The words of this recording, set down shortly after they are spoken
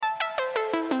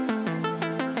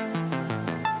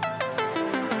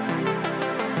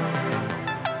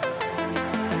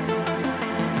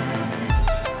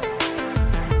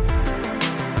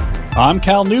I'm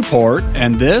Cal Newport,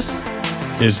 and this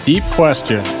is Deep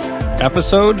Questions,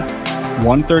 episode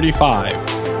 135.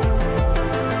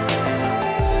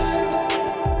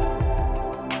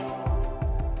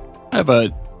 I have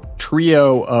a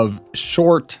trio of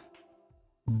short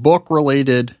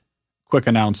book-related quick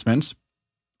announcements.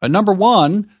 Number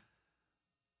one,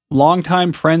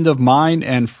 longtime friend of mine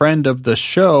and friend of the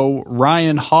show,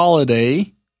 Ryan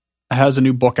Holiday, has a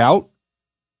new book out.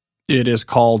 It is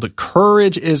called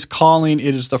Courage is Calling.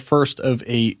 It is the first of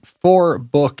a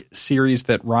 4-book series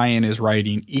that Ryan is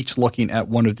writing, each looking at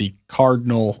one of the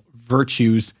cardinal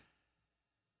virtues.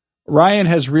 Ryan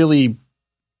has really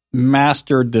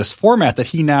mastered this format that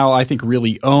he now, I think,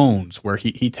 really owns, where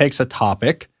he takes a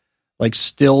topic like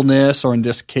stillness, or in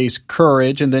this case,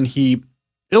 courage, and then he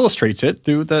illustrates it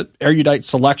through the erudite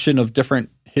selection of different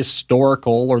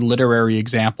historical or literary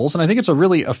examples. And I think it's a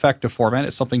really effective format.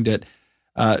 It's something that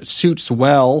suits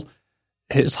well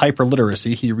his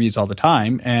hyperliteracy. He reads all the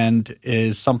time, and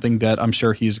is something that I'm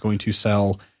sure he is going to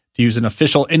sell, to use an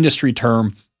official industry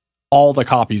term, all the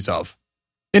copies of.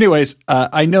 Anyways,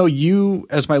 I know you,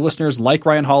 as my listeners, like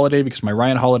Ryan Holiday because my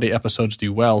Ryan Holiday episodes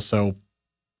do well, so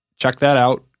check that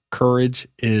out. Courage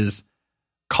is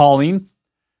Calling.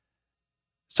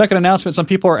 Second announcement, some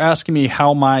people are asking me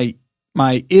how my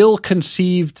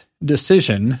ill-conceived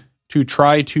decision to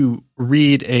try to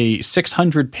read a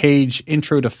 600-page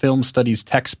Intro to Film Studies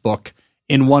textbook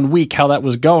in 1 week, how that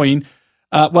was going.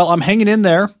 Well, I'm hanging in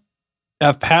there.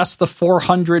 I've passed the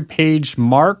 400-page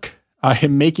mark. I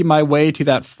am making my way to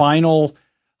that final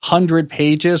 100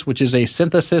 pages, which is a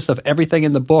synthesis of everything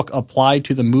in the book applied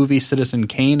to the movie Citizen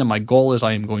Kane. And my goal is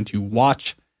I am going to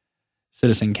watch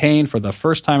Citizen Kane for the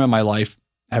first time in my life,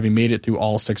 having made it through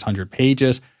all 600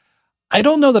 pages. I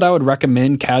don't know that I would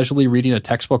recommend casually reading a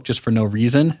textbook just for no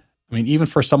reason. I mean, even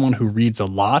for someone who reads a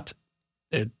lot,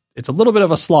 it's a little bit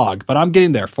of a slog, but I'm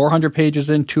getting there. 400 pages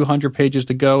in, 200 pages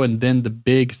to go, and then the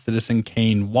big Citizen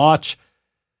Kane watch.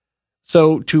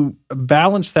 So to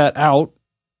balance that out,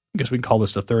 I guess we can call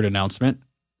this the third announcement.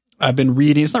 I've been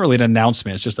reading, it's not really an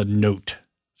announcement, it's just a note.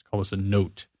 Let's call this a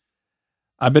note.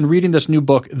 I've been reading this new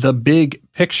book, The Big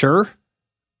Picture,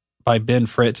 by Ben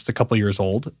Fritz. It's a couple years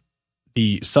old.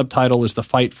 The subtitle is The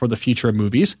Fight for the Future of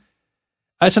Movies.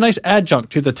 It's a nice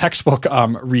adjunct to the textbook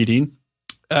I'm reading.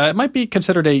 It might be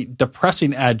considered a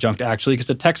depressing adjunct, actually, because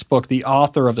the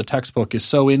author of the textbook is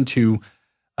so into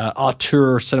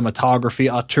auteur cinematography,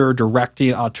 auteur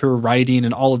directing, auteur writing,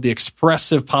 and all of the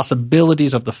expressive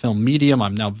possibilities of the film medium.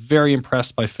 I'm now very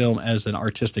impressed by film as an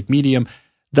artistic medium.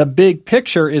 The Big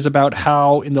Picture is about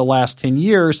how, in the last 10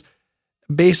 years,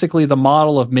 basically the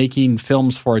model of making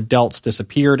films for adults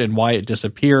disappeared, and why it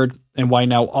disappeared, and why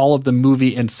now all of the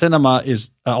movie and cinema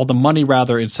is, all the money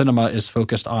rather in cinema is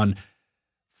focused on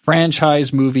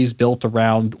franchise movies built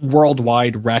around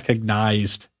worldwide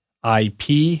recognized IP,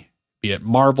 be it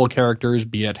Marvel characters,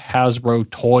 be it Hasbro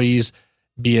toys,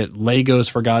 be it Legos,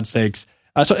 for God's sakes.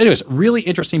 So anyways, really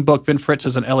interesting book. Ben Fritz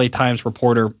is an LA Times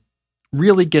reporter,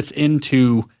 really gets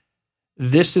into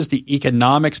this is the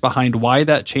economics behind why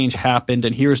that change happened,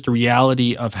 and here's the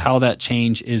reality of how that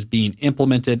change is being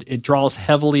implemented. It draws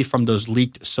heavily from those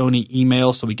leaked Sony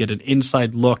emails, so we get an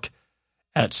inside look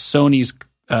at Sony's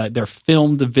their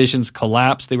film division's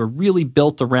collapse. They were really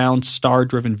built around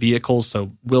star-driven vehicles,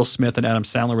 so Will Smith and Adam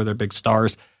Sandler were their big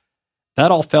stars. That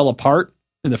all fell apart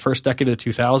in the first decade of the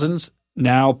 2000s.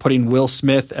 Now putting Will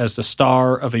Smith as the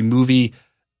star of a movie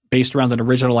based around an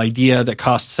original idea that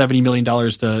cost $70 million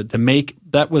to make,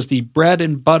 that was the bread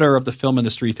and butter of the film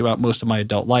industry throughout most of my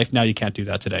adult life. Now you can't do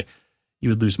that today. You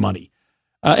would lose money.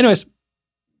 Anyways,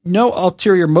 no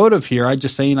ulterior motive here. I'm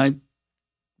just saying I'm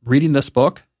reading this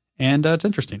book, and it's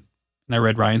interesting. And I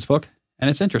read Ryan's book, and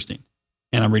it's interesting.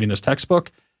 And I'm reading this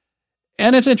textbook,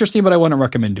 and it's interesting, but I wouldn't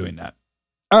recommend doing that.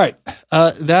 All right,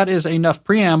 that is enough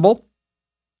preamble.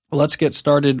 Let's get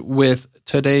started with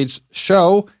today's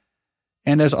show.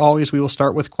 And as always, we will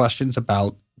start with questions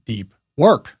about deep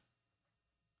work.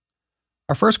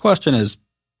 Our first question is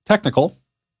technical,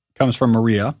 comes from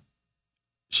Maria.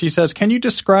 She says, can you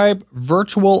describe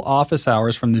virtual office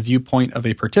hours from the viewpoint of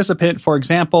a participant? For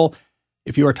example,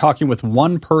 if you are talking with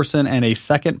one person and a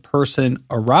second person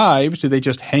arrives, do they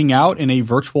just hang out in a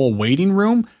virtual waiting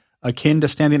room akin to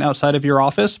standing outside of your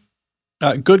office?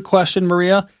 Good question,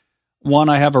 Maria. One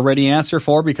I have a ready answer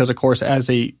for because, of course, as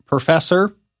a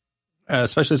professor,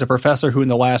 especially as a professor who in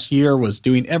the last year was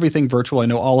doing everything virtual, I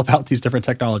know all about these different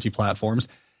technology platforms.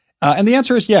 And the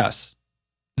answer is yes.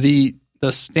 The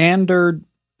standard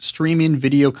streaming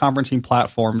video conferencing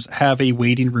platforms have a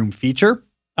waiting room feature.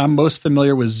 I'm most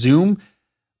familiar with Zoom,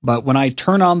 But when I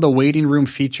turn on the waiting room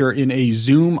feature in a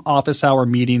Zoom office hour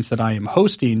meetings that I am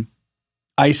hosting,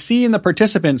 I see in the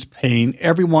participants pane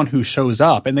everyone who shows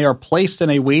up, and they are placed in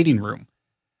a waiting room.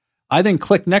 I then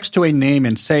click next to a name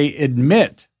and say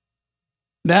admit.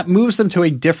 That moves them to a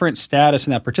different status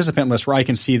in that participant list where I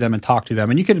can see them and talk to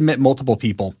them. And you can admit multiple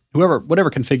people,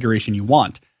 whatever configuration you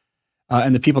want.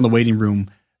 And the people in the waiting room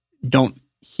don't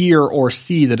hear or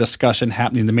see the discussion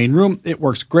happening in the main room. It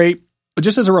works great. But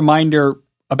just as a reminder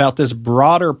about this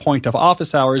broader point of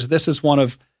office hours, this is one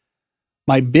of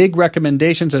my big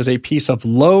recommendations as a piece of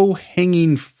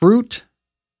low-hanging fruit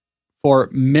for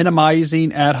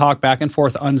minimizing ad hoc back and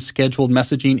forth unscheduled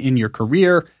messaging in your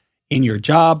career, in your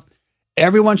job.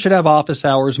 Everyone should have office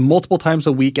hours multiple times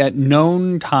a week at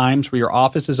known times where your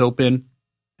office is open.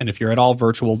 And if you're at all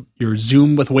virtual, your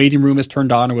Zoom with waiting room is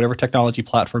turned on or whatever technology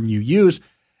platform you use.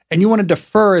 And you want to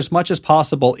defer as much as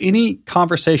possible any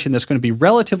conversation that's going to be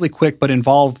relatively quick but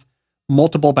involve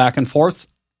multiple back and forths.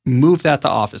 Move that to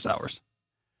office hours.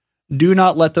 Do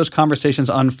not let those conversations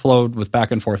unflow with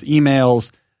back and forth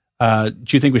emails. Do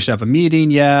you think we should have a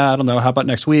meeting? Yeah, I don't know. How about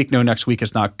next week? No, next week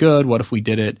is not good. What if we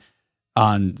did it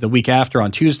on the week after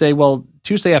on Tuesday? Well,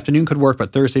 Tuesday afternoon could work,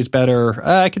 but Thursday's better.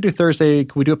 I could do Thursday.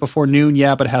 Could we do it before noon?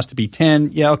 Yeah, but it has to be 10.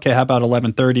 Yeah, okay. How about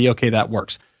 11:30? Okay, that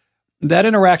works. That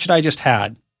interaction I just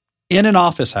had in an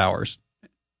office hours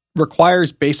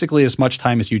requires basically as much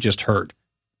time as you just heard,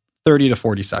 30 to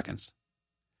 40 seconds.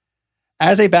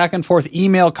 As a back and forth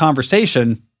email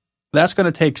conversation, that's going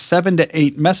to take 7 to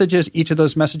 8 messages. Each of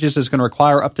those messages is going to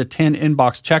require up to 10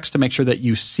 inbox checks to make sure that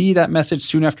you see that message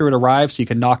soon after it arrives so you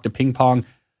can knock the ping pong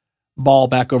ball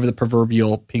back over the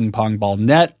proverbial ping pong ball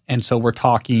net. And so we're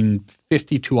talking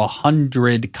 50 to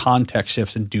 100 context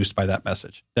shifts induced by that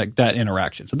message, that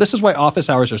interaction. So this is why office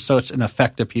hours are such an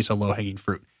effective piece of low-hanging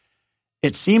fruit.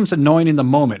 It seems annoying in the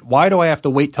moment. Why do I have to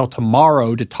wait till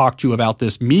tomorrow to talk to you about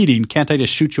this meeting? Can't I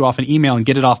just shoot you off an email and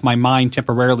get it off my mind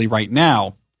temporarily right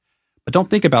now? But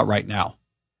don't think about right now.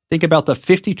 Think about the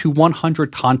 50 to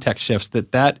 100 context shifts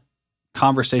that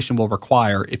conversation will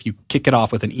require if you kick it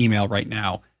off with an email right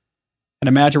now. And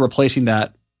imagine replacing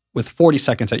that with 40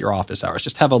 seconds at your office hours.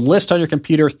 Just have a list on your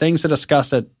computer, things to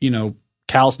discuss at,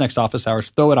 Cal's next office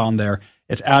hours, throw it on there.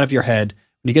 It's out of your head.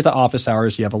 When you get to office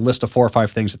hours, you have a list of 4 or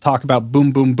 5 things to talk about.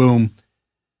 Boom, boom, boom.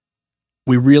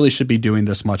 We really should be doing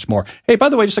this much more. Hey, by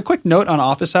the way, just a quick note on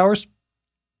office hours.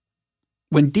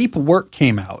 When Deep Work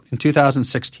came out in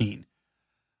 2016,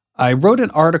 I wrote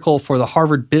an article for the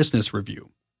Harvard Business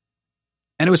Review.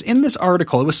 And it was in this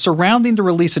article, it was surrounding the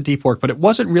release of Deep Work, but it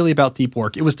wasn't really about Deep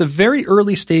Work. It was the very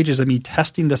early stages of me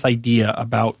testing this idea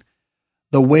about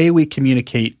the way we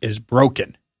communicate is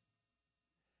broken.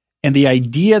 And the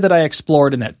idea that I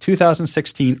explored in that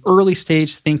 2016 early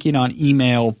stage thinking on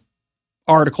email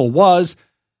article was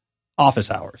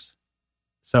office hours.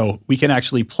 So we can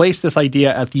actually place this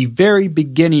idea at the very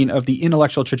beginning of the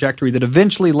intellectual trajectory that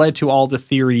eventually led to all the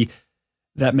theory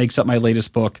that makes up my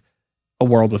latest book, A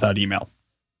World Without Email.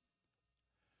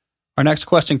 Our next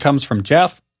question comes from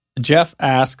Jeff. Jeff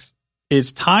asks,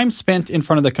 is time spent in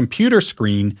front of the computer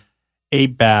screen a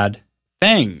bad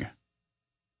thing?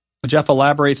 Jeff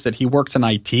elaborates that he works in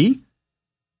IT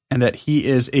and that he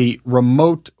is a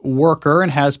remote worker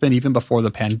and has been even before the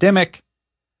pandemic.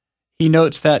 He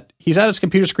notes that he's at his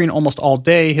computer screen almost all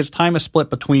day. His time is split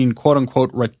between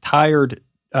quote-unquote required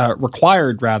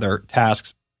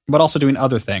tasks, but also doing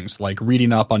other things like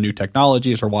reading up on new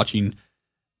technologies or watching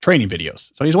training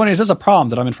videos. So he's wondering, is this a problem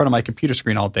that I'm in front of my computer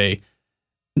screen all day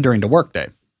during the workday?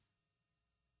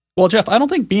 Well, Jeff, I don't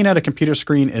think being at a computer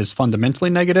screen is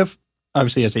fundamentally negative.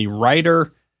 Obviously, as a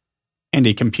writer and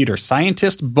a computer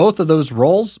scientist, both of those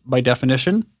roles, by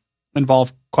definition,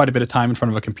 involve quite a bit of time in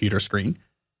front of a computer screen.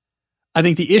 I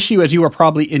think the issue, as you are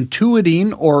probably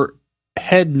intuiting or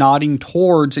head nodding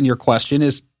towards in your question,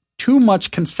 is too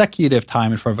much consecutive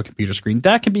time in front of a computer screen.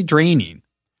 That can be draining.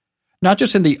 Not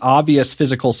just in the obvious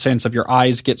physical sense of your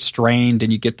eyes get strained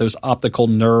and you get those optical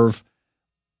nerve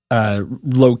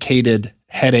located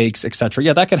headaches, etc.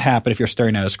 Yeah, that can happen if you're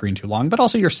staring at a screen too long, but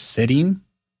also you're sitting.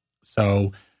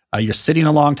 So you're sitting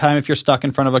a long time if you're stuck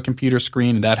in front of a computer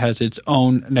screen, and that has its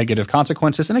own negative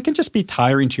consequences. And it can just be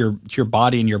tiring to your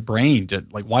body and your brain to,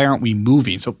 like, why aren't we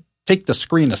moving? So take the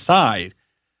screen aside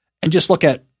and just look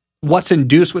at what's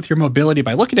induced with your mobility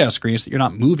by looking at a screen so that you're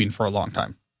not moving for a long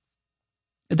time.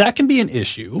 That can be an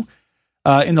issue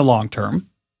in the long term.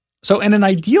 So in an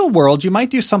ideal world, you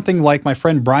might do something like my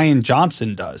friend Brian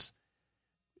Johnson does.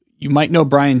 You might know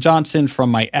Brian Johnson from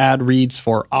my ad reads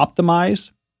for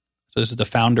Optimize. So this is the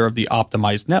founder of the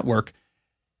Optimize Network.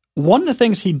 One of the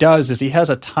things he does is he has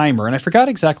a timer, and I forgot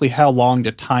exactly how long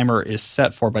the timer is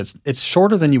set for, but it's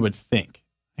shorter than you would think.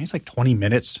 I think it's like 20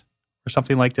 minutes or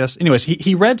something like this. Anyways,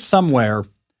 he read somewhere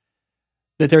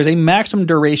that there's a maximum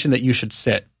duration that you should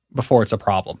sit before it's a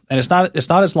problem. And it's not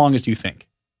as long as you think.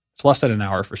 It's less than an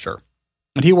hour for sure.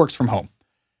 And he works from home.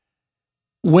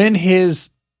 When his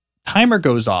timer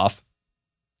goes off,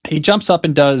 he jumps up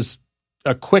and does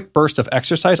a quick burst of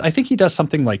exercise. I think he does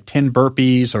something like 10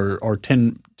 burpees or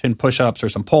 10 push-ups or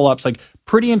some pull-ups, like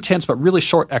pretty intense but really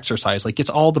short exercise. Like gets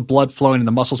all the blood flowing and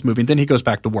the muscles moving. Then he goes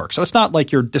back to work. So it's not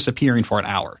like you're disappearing for an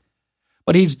hour.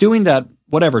 But he's doing that,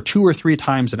 2 or 3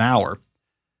 times an hour.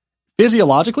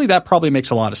 Physiologically, that probably makes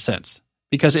a lot of sense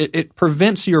because it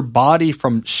prevents your body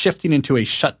from shifting into a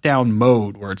shutdown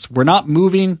mode where we're not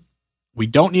moving, we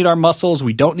don't need our muscles,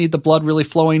 we don't need the blood really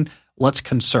flowing, let's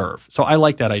conserve. So I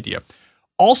like that idea.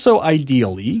 Also,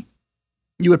 ideally,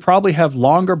 you would probably have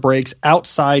longer breaks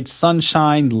outside,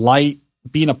 sunshine, light,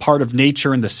 being a part of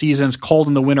nature in the seasons, cold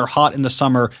in the winter, hot in the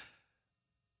summer,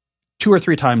 2 or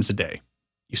 3 times a day.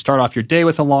 You start off your day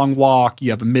with a long walk,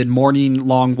 you have a mid-morning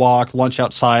long walk, lunch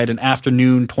outside, an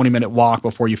afternoon 20-minute walk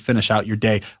before you finish out your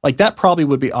day. Like that probably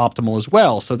would be optimal as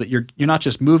well, so that you're not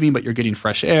just moving, but you're getting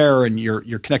fresh air and you're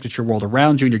connected to your world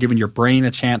around you and you're giving your brain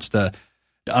a chance to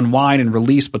unwind and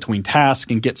release between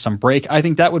tasks and get some break. I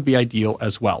think that would be ideal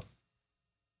as well.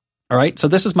 All right, so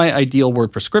this is my ideal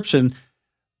word prescription.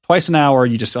 Twice an hour,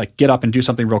 you just like get up and do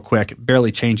something real quick. It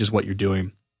barely changes what you're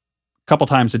doing. A couple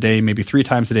times a day, maybe 3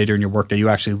 times a day during your workday, you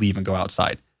actually leave and go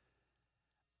outside.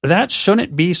 That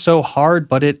shouldn't be so hard,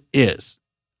 but it is.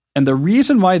 And the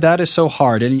reason why that is so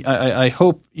hard, and I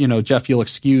hope, Jeff, you'll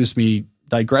excuse me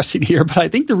digressing here, but I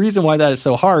think the reason why that is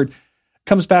so hard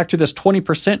comes back to this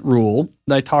 20% rule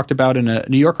that I talked about in a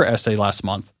New Yorker essay last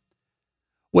month,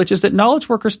 which is that knowledge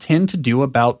workers tend to do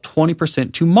about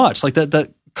 20% too much. Like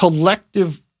the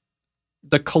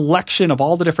collection of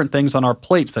all the different things on our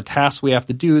plates, the tasks we have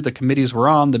to do, the committees we're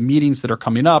on, the meetings that are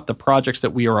coming up, the projects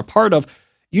that we are a part of,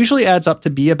 usually adds up to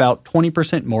be about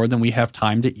 20% more than we have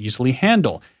time to easily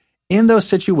handle. In those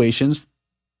situations,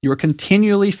 you're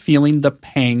continually feeling the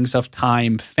pangs of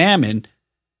time famine.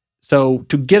 So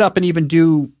to get up and even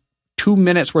do 2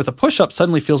 minutes worth of push-ups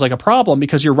suddenly feels like a problem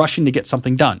because you're rushing to get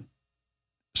something done.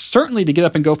 Certainly to get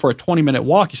up and go for a 20-minute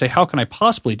walk, you say, how can I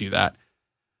possibly do that?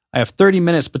 I have 30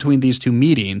 minutes between these 2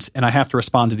 meetings and I have to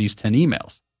respond to these 10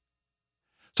 emails.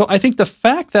 So I think the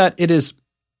fact that it is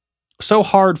so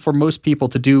hard for most people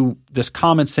to do this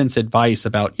common sense advice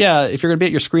about, if you're going to be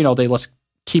at your screen all day, let's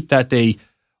keep that day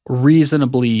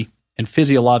reasonably and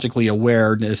physiologically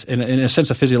awareness, in a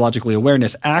sense of physiologically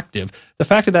awareness, active. The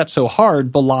fact that that's so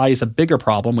hard belies a bigger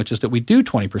problem, which is that we do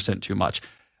 20% too much.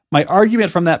 My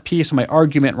argument from that piece, my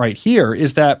argument right here,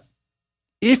 is that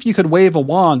if you could wave a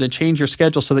wand and change your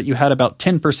schedule so that you had about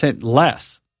 10%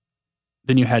 less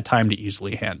than you had time to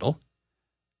easily handle,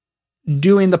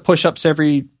 doing the push-ups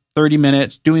every 30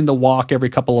 minutes, doing the walk every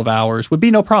couple of hours would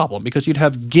be no problem because you'd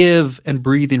have give and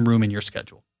breathing room in your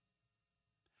schedule.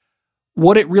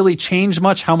 Would it really change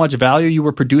much how much value you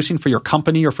were producing for your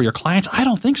company or for your clients? I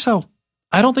don't think so.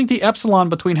 I don't think the epsilon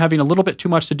between having a little bit too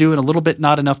much to do and a little bit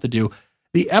not enough to do,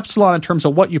 the epsilon in terms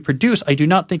of what you produce, I do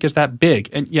not think is that big.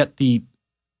 And yet the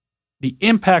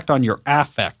impact on your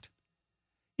affect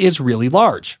is really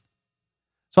large.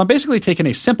 So I'm basically taking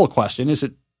a simple question. Is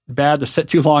it bad to sit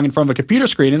too long in front of a computer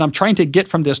screen? And I'm trying to get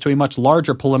from this to a much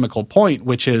larger polemical point,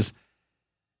 which is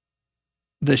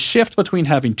the shift between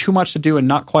having too much to do and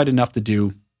not quite enough to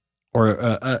do, or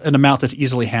an amount that's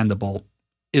easily handleable,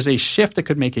 is a shift that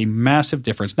could make a massive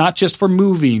difference, not just for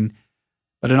moving,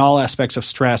 but in all aspects of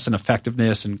stress and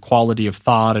effectiveness and quality of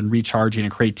thought and recharging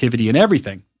and creativity and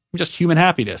everything, just human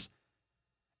happiness.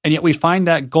 And yet we find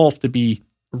that gulf to be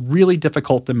really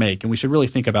difficult to make, and we should really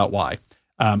think about why.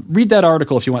 Read that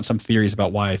article if you want some theories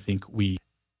about why I think we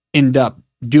end up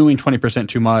doing 20%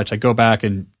 too much. I go back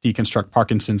and deconstruct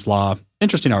Parkinson's law.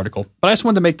 Interesting article. But I just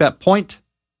wanted to make that point.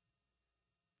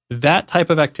 That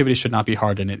type of activity should not be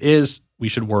hard, and it is. We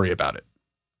should worry about it.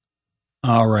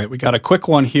 All right, we got a quick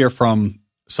one here from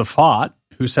Safat,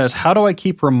 who says, how do I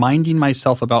keep reminding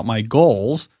myself about my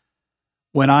goals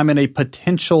when I'm in a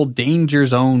potential danger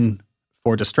zone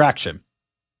for distraction?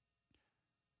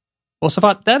 Well,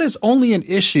 Safat, that is only an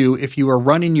issue if you are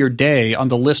running your day on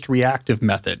the list reactive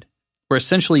method, where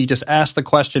essentially you just ask the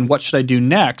question, what should I do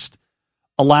next?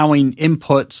 Allowing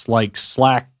inputs like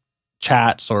Slack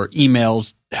chats or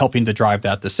emails helping to drive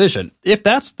that decision. If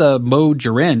that's the mode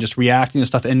you're in, just reacting to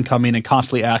stuff incoming and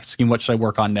constantly asking, what should I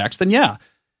work on next? Then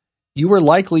you are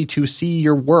likely to see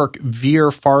your work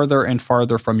veer farther and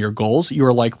farther from your goals. You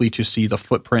are likely to see the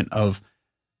footprint of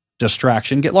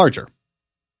distraction get larger.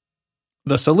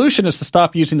 The solution is to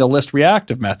stop using the list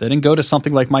reactive method and go to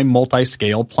something like my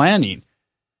multi-scale planning.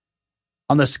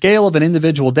 On the scale of an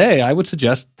individual day, I would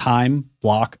suggest time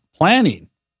block planning.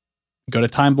 Go to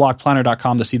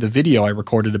timeblockplanner.com to see the video I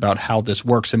recorded about how this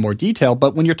works in more detail.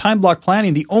 But when you're time block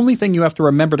planning, the only thing you have to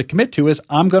remember to commit to is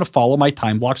I'm going to follow my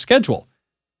time block schedule.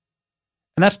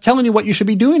 And that's telling you what you should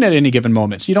be doing at any given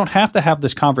moment. So you don't have to have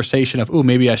this conversation of,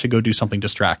 maybe I should go do something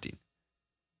distracting.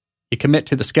 You commit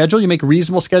to the schedule, you make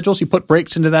reasonable schedules, you put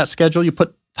breaks into that schedule, you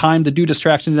put time to do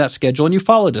distraction into that schedule, and you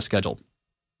follow the schedule.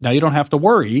 Now you don't have to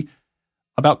worry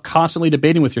about constantly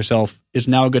debating with yourself, is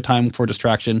now a good time for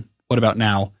distraction? What about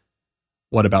now?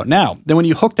 What about now? Then when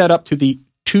you hook that up to the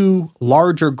two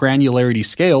larger granularity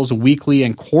scales, weekly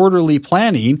and quarterly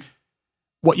planning,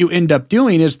 what you end up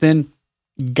doing is then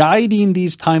guiding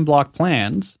these time block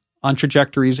plans on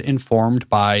trajectories informed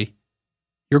by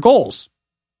your goals.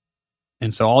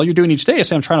 And so all you're doing each day is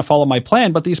saying, I'm trying to follow my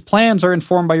plan, but these plans are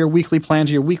informed by your weekly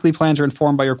plans. Your weekly plans are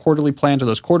informed by your quarterly plans, or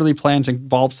those quarterly plans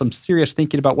involve some serious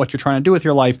thinking about what you're trying to do with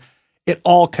your life. It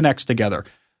all connects together.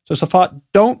 So Safat,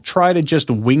 don't try to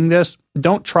just wing this.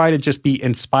 Don't try to just be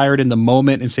inspired in the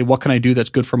moment and say, what can I do that's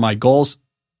good for my goals?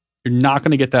 You're not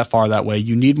going to get that far that way.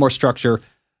 You need more structure,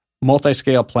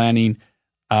 multi-scale planning.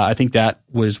 I think that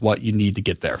was what you need to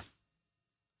get there.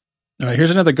 All right,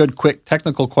 here's another good, quick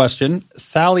technical question.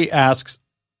 Sally asks,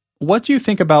 what do you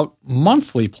think about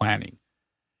monthly planning?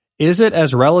 Is it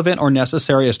as relevant or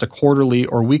necessary as the quarterly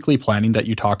or weekly planning that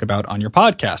you talk about on your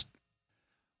podcast?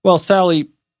 Well, Sally,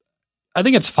 I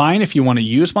think it's fine if you want to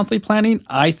use monthly planning.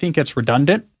 I think it's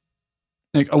redundant.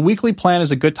 Like, a weekly plan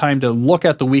is a good time to look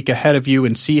at the week ahead of you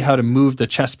and see how to move the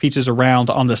chess pieces around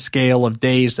on the scale of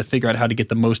days to figure out how to get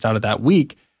the most out of that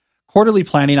week. Quarterly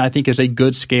planning, I think, is a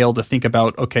good scale to think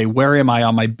about, okay, where am I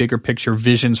on my bigger picture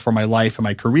visions for my life and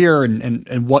my career,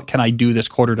 and what can I do this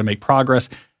quarter to make progress?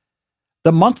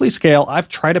 The monthly scale, I've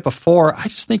tried it before. I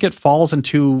just think it falls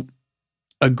into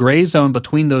a gray zone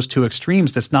between those two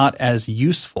extremes that's not as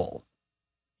useful.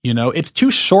 It's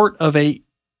too short of a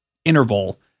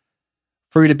interval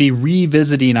for you to be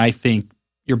revisiting, I think,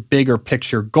 your bigger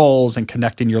picture goals and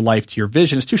connecting your life to your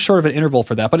vision. It's too short of an interval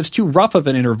for that, but it's too rough of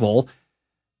an interval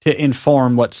to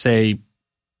inform, let's say,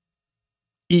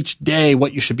 each day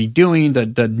what you should be doing, the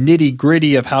nitty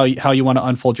gritty of how you want to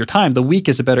unfold your time. The week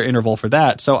is a better interval for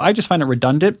that. So I just find it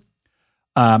redundant.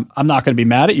 I'm not going to be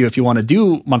mad at you if you want to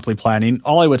do monthly planning.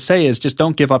 All I would say is just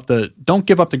don't give up the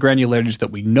granularities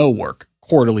that we know work: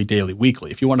 quarterly, daily,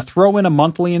 weekly. If you want to throw in a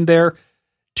monthly in there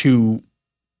to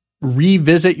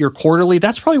revisit your quarterly,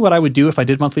 that's probably what I would do if I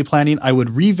did monthly planning. I would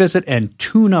revisit and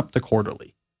tune up the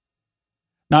quarterly.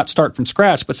 Not start from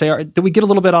scratch, but say, all right, did we get a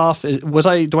little bit off? Do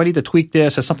I need to tweak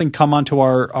this? Has something come onto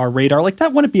our radar? Like,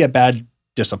 that wouldn't be a bad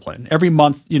discipline. Every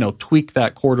month, tweak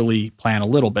that quarterly plan a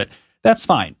little bit. That's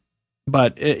fine.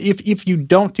 But if you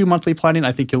don't do monthly planning,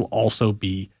 I think you'll also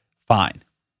be fine.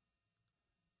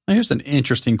 Now, here's an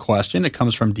interesting question. It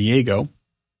comes from Diego.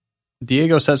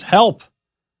 Diego says, help.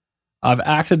 I've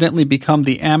accidentally become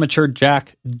the amateur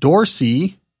Jack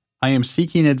Dorsey. I am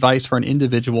seeking advice for an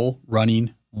individual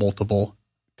running multiple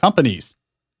companies.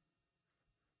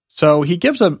 So he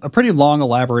gives a pretty long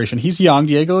elaboration. He's young.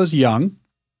 Diego is young.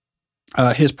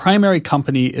 His primary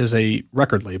company is a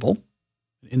record label,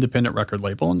 an independent record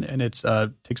label, and it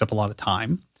takes up a lot of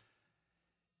time.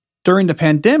 During the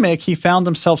pandemic, he found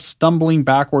himself stumbling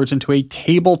backwards into a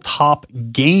tabletop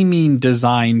gaming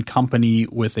design company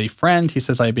with a friend. He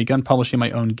says, I have begun publishing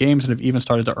my own games and have even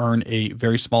started to earn a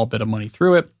very small bit of money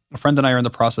through it. A friend and I are in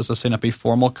the process of setting up a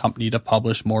formal company to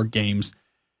publish more games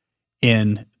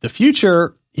in the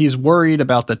future. He's worried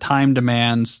about the time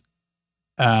demands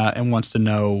and wants to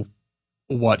know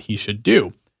what he should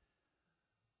do.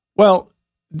 Well,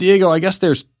 Diego, I guess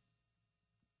there's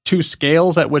two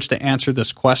scales at which to answer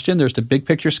this question. There's the big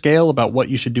picture scale about what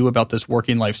you should do about this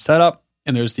working life setup,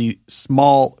 and there's the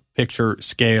small picture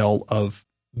scale of,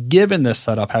 given this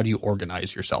setup, how do you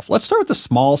organize yourself? Let's start with the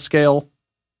small scale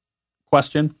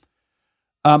question.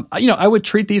 I would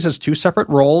treat these as two separate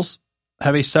roles.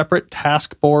 Have a separate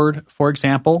task board, for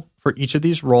example, for each of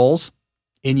these roles.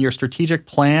 In your strategic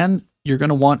plan, you're going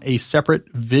to want a separate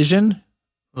vision.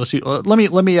 Let's see.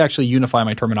 Let me actually unify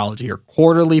my terminology here.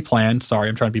 Quarterly plan. Sorry,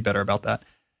 I'm trying to be better about that.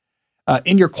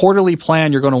 In your quarterly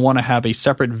plan, you're going to want to have a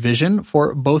separate vision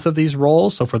for both of these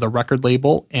roles. So for the record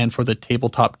label and for the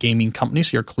tabletop gaming company,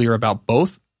 so you're clear about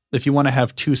both. If you want to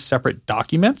have two separate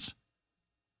documents,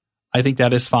 I think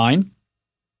that is fine.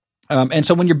 And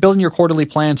so when you're building your quarterly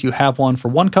plans, you have one for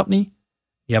one company,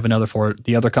 you have another for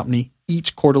the other company,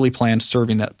 each quarterly plan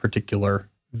serving that particular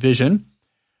vision.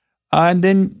 And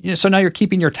then, so now you're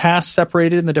keeping your tasks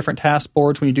separated in the different task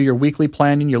boards. When you do your weekly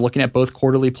planning, you're looking at both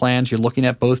quarterly plans, you're looking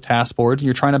at both task boards, and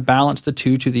you're trying to balance the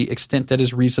two to the extent that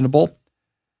is reasonable.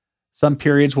 Some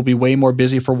periods will be way more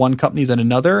busy for one company than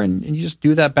another, and you just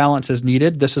do that balance as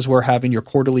needed. This is where having your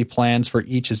quarterly plans for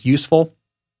each is useful.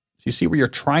 So you see where you're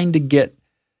trying to get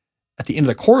at the end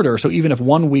of the quarter. So even if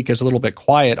one week is a little bit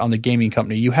quiet on the gaming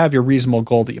company, you have your reasonable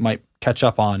goal that you might catch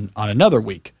up on another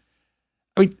week.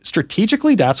 I mean,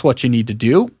 strategically, that's what you need to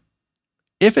do.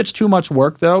 If it's too much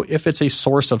work, though, if it's a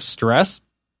source of stress,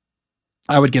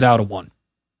 I would get out of one.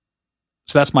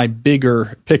 So that's my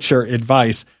bigger picture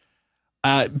advice.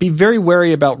 Be very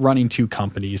wary about running two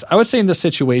companies. I would say in this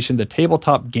situation, the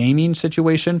tabletop gaming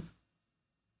situation,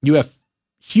 you have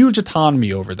huge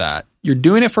autonomy over that. You're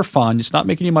doing it for fun. It's not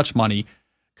making you much money.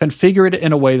 Configure it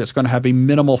in a way that's going to have a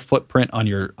minimal footprint on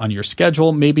your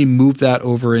schedule. Maybe move that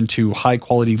over into high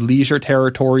quality leisure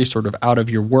territory, sort of out of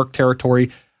your work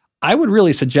territory. I would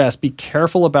really suggest be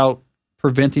careful about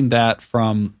preventing that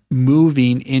from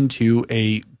moving into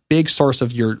a big source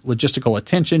of your logistical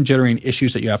attention, generating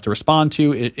issues that you have to respond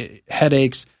to,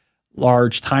 headaches,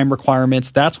 large time requirements.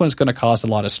 That's when it's going to cause a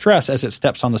lot of stress as it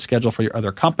steps on the schedule for your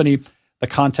other company. The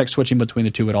context switching between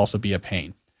the two would also be a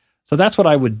pain. So that's what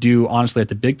I would do, honestly, at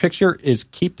the big picture, is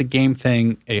keep the game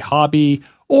thing a hobby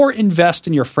or invest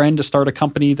in your friend to start a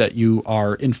company that you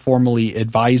are informally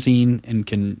advising and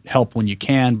can help when you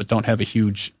can, but don't have a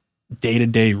huge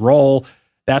day-to-day role.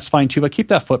 That's fine too, but keep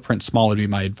that footprint small would be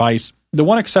my advice. The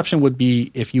one exception would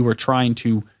be if you were trying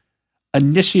to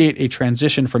initiate a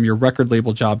transition from your record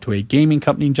label job to a gaming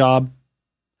company job,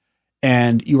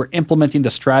 and you are implementing the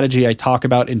strategy I talk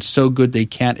about in So Good They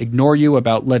Can't Ignore You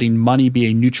about letting money be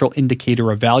a neutral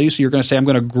indicator of value. So you're going to say, I'm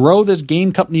going to grow this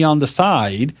game company on the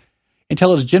side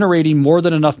until it's generating more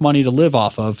than enough money to live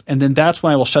off of, and then that's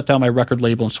when I will shut down my record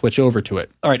label and switch over to it.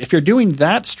 All right, if you're doing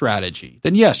that strategy,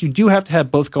 then yes, you do have to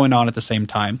have both going on at the same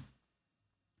time.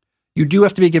 You do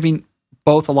have to be giving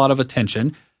both a lot of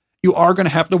attention. You are going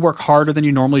to have to work harder than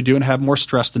you normally do and have more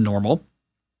stress than normal.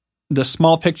 The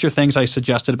small picture things I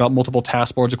suggested about multiple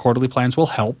task boards or quarterly plans will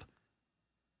help.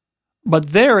 But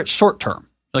there, it's short term.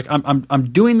 Like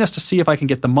I'm doing this to see if I can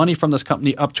get the money from this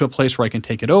company up to a place where I can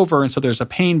take it over. And so there's a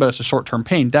pain, but it's a short term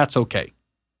pain. That's okay.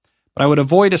 But I would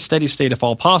avoid a steady state if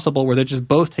all possible, where they're just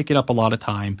both taking up a lot of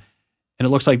time. And it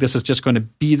looks like this is just going to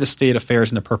be the state of affairs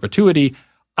into perpetuity.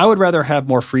 I would rather have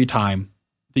more free time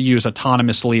to use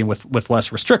autonomously and with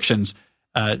less restrictions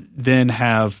than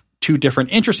have two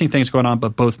different interesting things going on,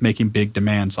 but both making big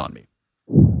demands on me.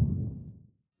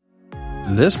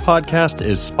 This podcast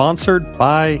is sponsored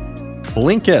by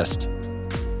Blinkist.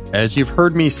 As you've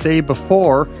heard me say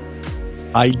before,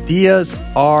 ideas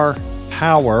are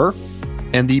power,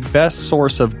 and the best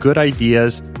source of good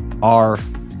ideas are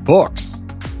books.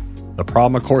 The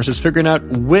problem, of course, is figuring out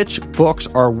which books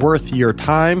are worth your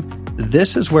time.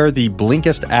 This is where the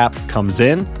Blinkist app comes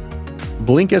in.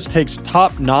 Blinkist takes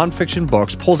top nonfiction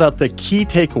books, pulls out the key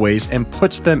takeaways, and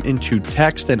puts them into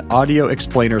text and audio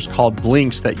explainers called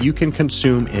Blinks that you can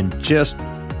consume in just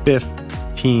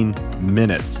 15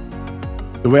 minutes.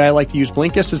 The way I like to use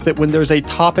Blinkist is that when there's a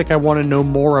topic I want to know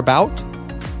more about,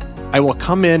 I will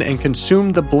come in and consume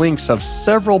the Blinks of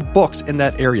several books in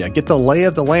that area, get the lay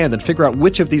of the land, and figure out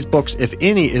which of these books, if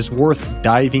any, is worth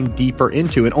diving deeper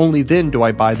into, and only then do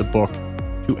I buy the book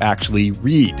to actually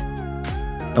read.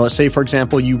 Now, let's say, for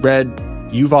example, you read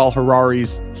Yuval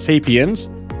Harari's Sapiens,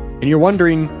 and you're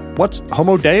wondering, what's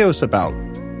Homo Deus about?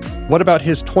 What about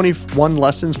his 21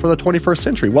 lessons for the 21st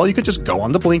century? Well, you could just go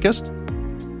on the Blinkist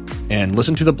and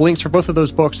listen to the Blinks for both of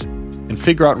those books and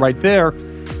figure out right there,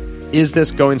 is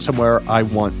this going somewhere I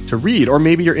want to read? Or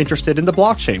maybe you're interested in the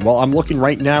blockchain. Well, I'm looking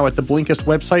right now at the Blinkist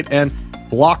website, and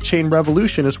Blockchain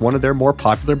Revolution is one of their more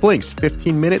popular Blinks.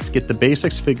 15 minutes, get the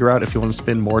basics, figure out if you want to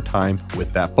spend more time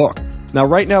with that book. Now,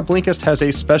 right now, Blinkist has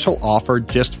a special offer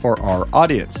just for our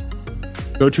audience.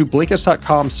 Go to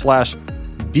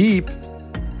Blinkist.com/deep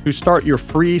to start your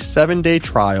free 7-day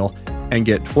trial and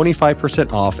get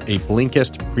 25% off a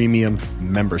Blinkist premium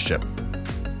membership.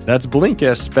 That's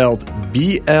Blinkist, spelled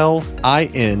BLINKIST.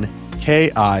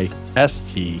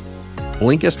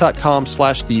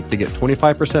 Blinkist.com/deep to get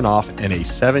 25% off and a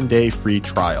 7-day free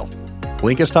trial.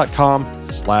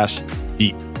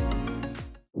 Blinkist.com/deep.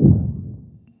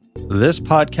 This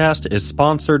podcast is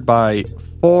sponsored by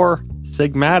Four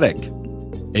Sigmatic,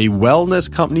 a wellness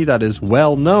company that is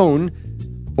well known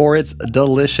for its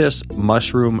delicious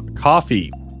mushroom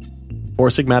coffee. Four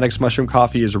Sigmatic's mushroom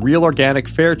coffee is real organic,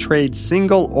 fair trade,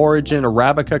 single origin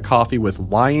Arabica coffee with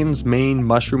lion's mane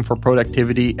mushroom for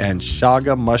productivity and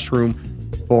chaga mushroom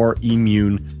for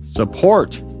immune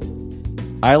support.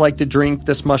 I like to drink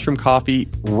this mushroom coffee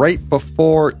right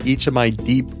before each of my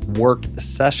deep work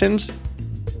sessions.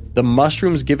 The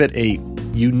mushrooms give it a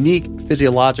unique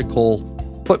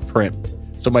physiological footprint.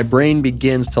 So my brain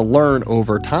begins to learn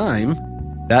over time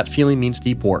that feeling means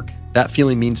deep work. That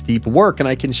feeling means deep work, and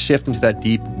I can shift into that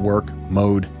deep work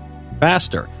mode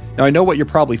faster. Now, I know what you're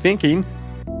probably thinking.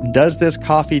 Does this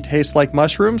coffee taste like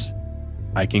mushrooms?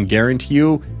 I can guarantee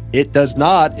you it does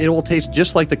not. It will taste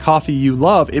just like the coffee you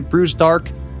love. It brews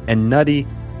dark and nutty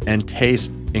and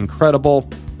tastes incredible.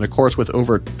 And of course, with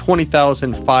over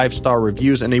 20,000 5-star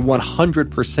reviews and a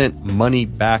 100% money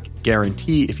back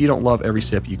guarantee, if you don't love every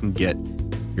sip, you can get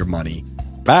your money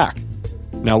back.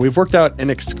 Now, we've worked out an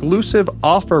exclusive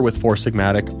offer with Four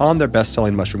Sigmatic on their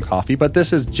best-selling mushroom coffee, but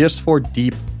this is just for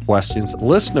Deep Questions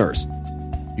listeners.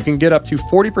 You can get up to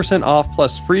 40% off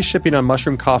plus free shipping on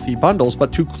mushroom coffee bundles,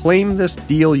 but to claim this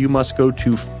deal, you must go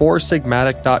to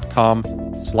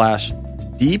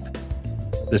foursigmatic.com/deep.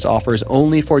 This offer is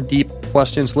only for Deep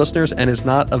Questions listeners and is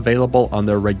not available on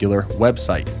their regular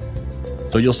website.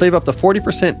 So you'll save up to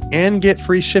 40% and get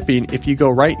free shipping if you go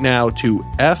right now to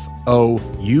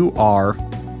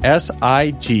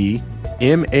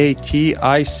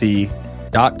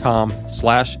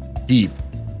foursigmatic.com/deep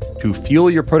to fuel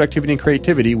your productivity and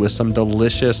creativity with some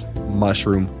delicious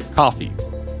mushroom coffee.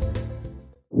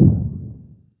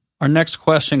 Our next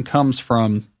question comes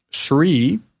from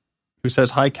Shri, who says,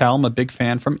 "Hi Cal, I'm a big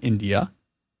fan from India.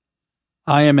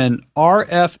 I am an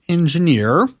RF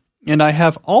engineer, and I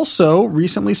have also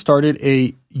recently started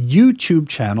a YouTube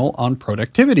channel on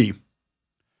productivity.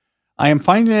 I am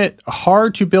finding it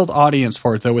hard to build audience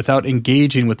for it, though, without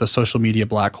engaging with the social media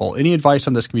black hole. Any advice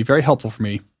on this can be very helpful for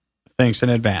me. Thanks in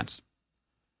advance."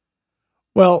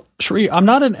 Well, Shri, I'm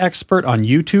not an expert on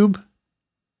YouTube,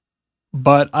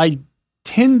 but I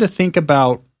tend to think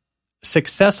about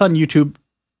success on YouTube,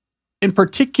 in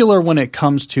particular when it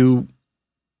comes to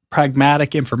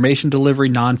pragmatic information delivery,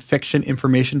 nonfiction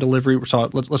information delivery. So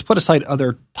let's put aside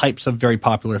other types of very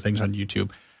popular things on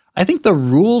YouTube. I think the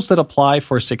rules that apply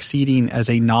for succeeding as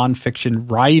a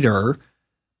nonfiction writer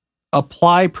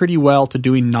apply pretty well to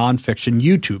doing nonfiction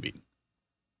YouTubing.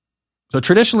 So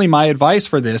traditionally, my advice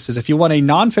for this is if you want a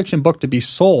nonfiction book to be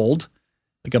sold,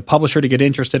 like a publisher to get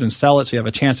interested and sell it so you have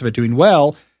a chance of it doing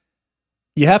well,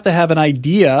 you have to have an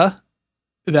idea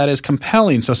that is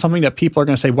compelling. So something that people are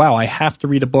going to say, wow, I have to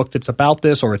read a book that's about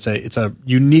this, or it's a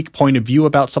unique point of view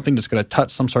about something that's going to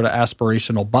touch some sort of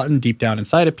aspirational button deep down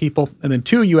inside of people. And then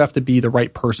 2, you have to be the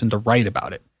right person to write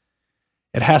about it.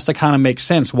 It has to kind of make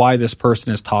sense why this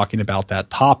person is talking about that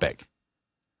topic.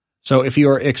 So if you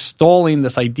are extolling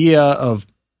this idea of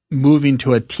moving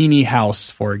to a teeny house,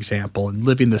 for example, and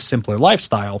living this simpler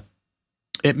lifestyle,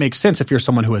 it makes sense if you're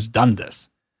someone who has done this.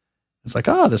 It's like,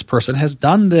 this person has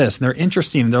done this, and they're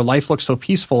interesting, and their life looks so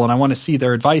peaceful, and I want to see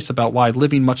their advice about why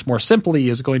living much more simply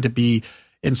is going to be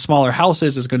in smaller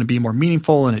houses is going to be more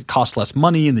meaningful, and it costs less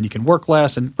money, and then you can work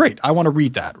less, and great, I want to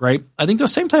read that, right? I think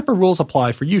those same type of rules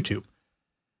apply for YouTube.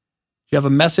 You have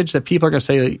a message that people are going to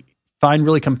say, find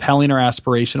really compelling or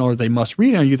aspirational, or they must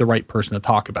read, and are you the right person to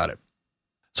talk about it?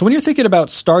 So when you're thinking about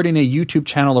starting a YouTube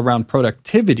channel around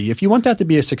productivity, if you want that to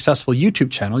be a successful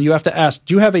YouTube channel, you have to ask,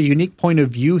 do you have a unique point of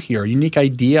view here, a unique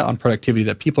idea on productivity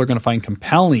that people are going to find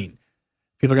compelling,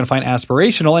 people are going to find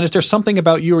aspirational, and is there something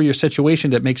about you or your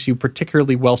situation that makes you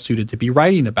particularly well-suited to be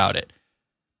writing about it?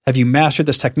 Have you mastered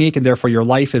this technique and therefore your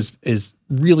life is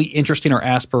really interesting or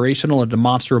aspirational in a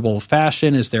demonstrable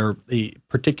fashion? Is there a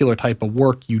particular type of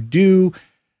work you do?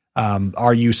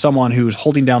 Are you someone who's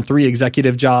holding down 3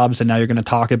 executive jobs and now you're going to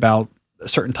talk about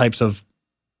certain types of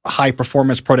high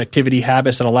performance productivity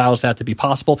habits that allows that to be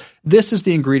possible? This is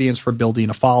the ingredients for building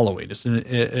a following. It's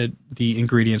the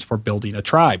ingredients for building a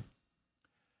tribe.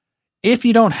 If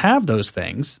you don't have those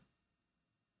things,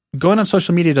 going on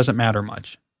social media doesn't matter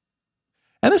much.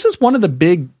 And this is one of the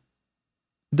big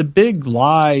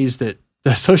lies that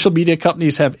the social media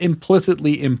companies have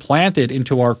implicitly implanted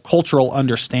into our cultural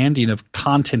understanding of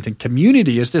content and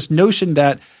community, is this notion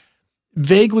that,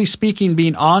 vaguely speaking,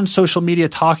 being on social media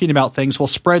talking about things will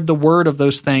spread the word of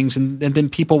those things, and then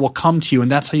people will come to you,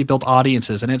 and that's how you build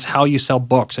audiences, and it's how you sell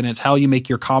books, and it's how you make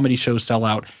your comedy shows sell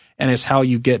out, and it's how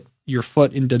you get your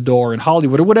foot in the door in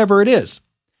Hollywood, or whatever it is.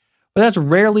 But that's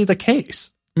rarely the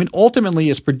case. I mean, ultimately,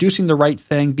 it's producing the right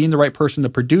thing, being the right person to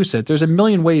produce it. There's a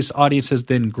million ways audiences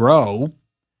then grow.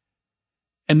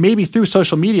 And maybe through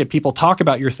social media, people talk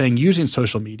about your thing using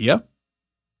social media.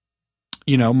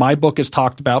 You know, my book is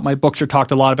talked about. My books are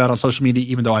talked a lot about on social media,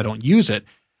 even though I don't use it.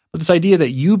 But this idea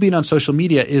that you being on social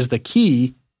media is the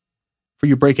key for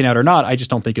you breaking out or not, I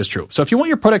just don't think is true. So if you want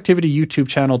your productivity YouTube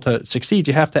channel to succeed,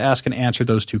 you have to ask and answer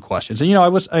those two questions. And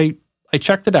I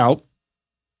checked it out,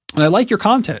 and I like your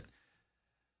content,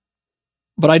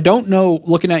 but I don't know,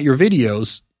 looking at your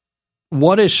videos,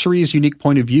 what is Shree's unique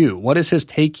point of view? What is his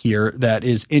take here that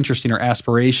is interesting or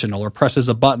aspirational or presses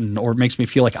a button or makes me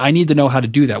feel like I need to know how to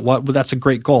do that? That's a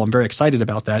great goal. I'm very excited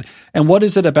about that. And what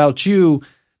is it about you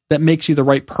that makes you the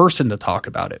right person to talk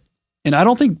about it? And I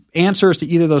don't think answers to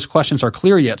either of those questions are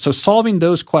clear yet. So solving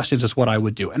those questions is what I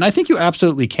would do. And I think you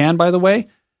absolutely can, by the way.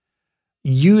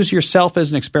 Use yourself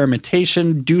as an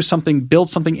experimentation, build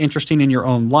something interesting in your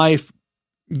own life,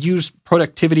 use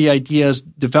productivity ideas,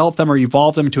 develop them or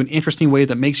evolve them into an interesting way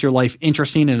that makes your life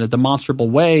interesting in a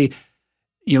demonstrable way.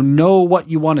 Know what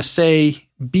you want to say,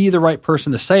 be the right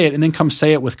person to say it, and then come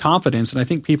say it with confidence. And I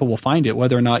think people will find it,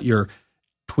 whether or not you're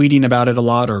tweeting about it a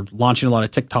lot or launching a lot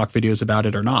of TikTok videos about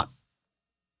it or not.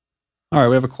 All right,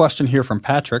 we have a question here from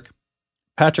Patrick.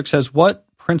 Patrick says, what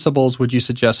principles would you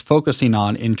suggest focusing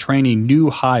on in training new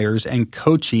hires and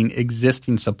coaching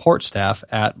existing support staff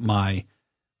at my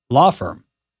law firm?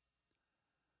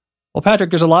 Well, Patrick,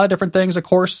 there's a lot of different things, of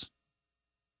course,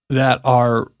 that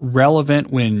are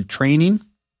relevant when training.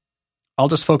 I'll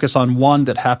just focus on one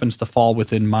that happens to fall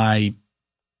within my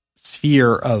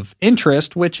sphere of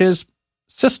interest, which is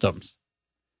systems.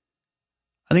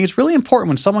 I think it's really important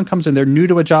when someone comes in, they're new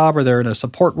to a job or they're in a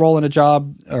support role in a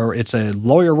job or it's a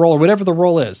lawyer role or whatever the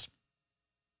role is,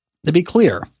 to be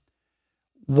clear,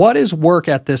 what is work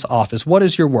at this office? What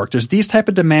is your work? There's these type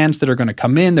of demands that are going to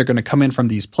come in. They're going to come in from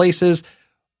these places.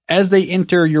 As they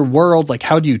enter your world, like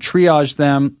how do you triage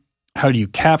them? How do you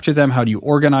capture them? How do you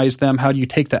organize them? How do you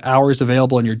take the hours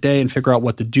available in your day and figure out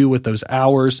what to do with those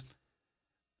hours?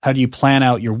 How do you plan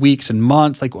out your weeks and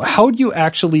months? Like, how do you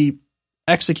actually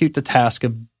execute the task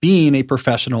of being a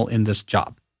professional in this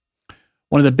job?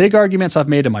 One of the big arguments I've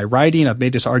made in my writing, I've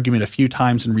made this argument a few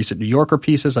times in recent New Yorker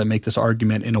pieces, I make this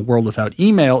argument in A World Without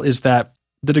Email, is that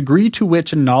the degree to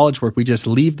which in knowledge work we just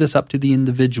leave this up to the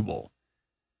individual.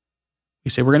 We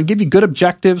say, we're going to give you good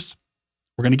objectives.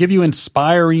 We're going to give you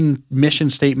inspiring mission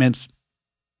statements.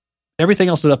 Everything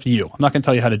else is up to you. I'm not going to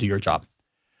tell you how to do your job.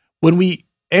 When we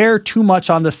err too much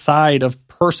on the side of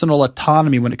personal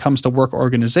autonomy when it comes to work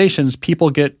organizations, people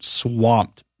get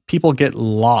swamped. People get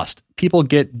lost. People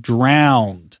get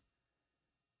drowned.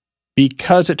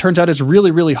 Because it turns out it's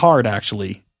really, really hard,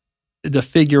 actually, to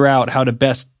figure out how to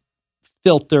best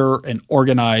filter and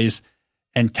organize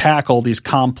and tackle these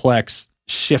complex,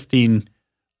 shifting,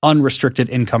 unrestricted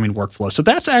incoming workflows. So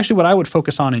that's actually what I would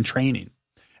focus on in training.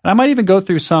 And I might even go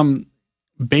through some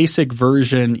basic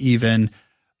version even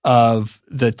of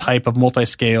the type of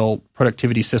multi-scale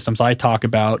productivity systems I talk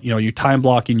about. You time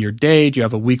blocking your day. Do you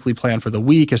have a weekly plan for the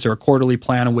week? Is there a quarterly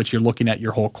plan in which you're looking at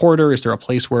your whole quarter? Is there a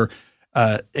place where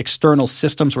external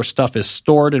systems where stuff is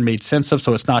stored and made sense of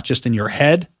so it's not just in your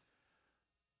head?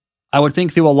 I would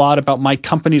think through a lot about my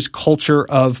company's culture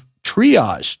of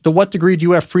triage. To what degree do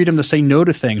you have freedom to say no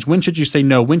to things? When should you say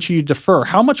no? When should you defer?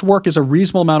 How much work is a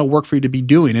reasonable amount of work for you to be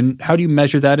doing? And how do you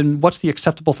measure that? And what's the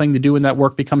acceptable thing to do when that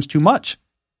work becomes too much?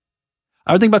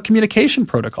 I would think about communication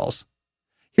protocols.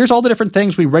 Here's all the different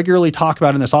things we regularly talk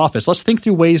about in this office. Let's think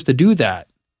through ways to do that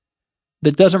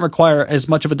doesn't require as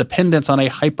much of a dependence on a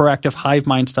hyperactive hive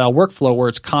mind style workflow where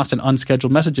it's constant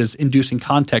unscheduled messages inducing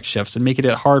context shifts and making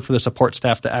it hard for the support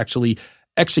staff to actually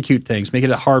execute things, making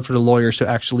it hard for the lawyers to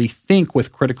actually think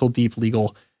with critical, deep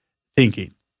legal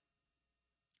thinking.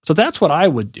 So that's what I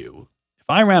would do. If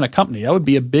I ran a company, that would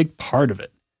be a big part of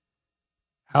it.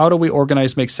 How do we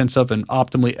organize, make sense of, and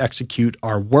optimally execute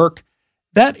our work?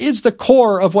 That is the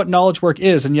core of what knowledge work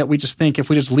is. And yet we just think if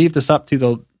we just leave this up to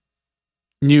the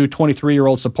new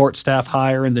 23-year-old support staff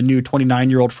hire and the new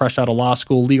 29-year-old fresh out of law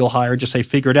school legal hire, just say,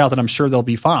 figure it out, then I'm sure they'll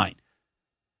be fine.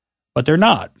 But they're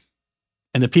not.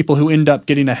 And the people who end up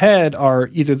getting ahead are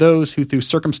either those who through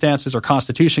circumstances or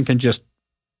constitution can just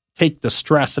take the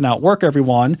stress and outwork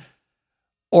everyone,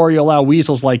 or you allow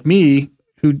weasels like me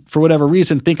who, for whatever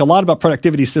reason, think a lot about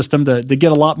productivity system to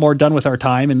get a lot more done with our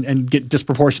time and get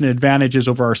disproportionate advantages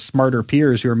over our smarter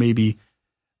peers who are maybe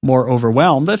more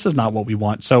overwhelmed. This is not what we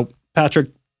want. So, Patrick,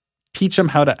 teach them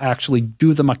how to actually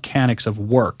do the mechanics of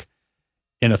work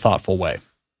in a thoughtful way.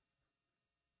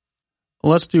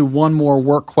 Let's do one more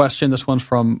work question. This one's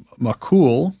from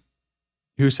Makul,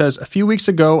 who says, a few weeks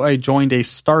ago, I joined a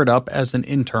startup as an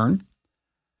intern.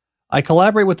 I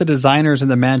collaborate with the designers and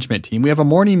the management team. We have a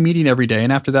morning meeting every day,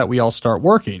 and after that, we all start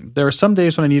working. There are some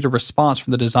days when I need a response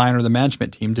from the designer or the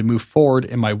management team to move forward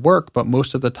in my work, but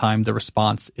most of the time, the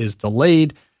response is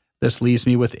delayed. This leaves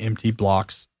me with empty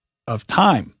blocks of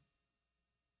time.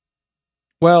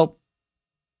 Well,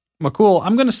 Cool.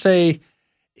 I'm going to say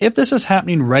if this is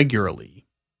happening regularly,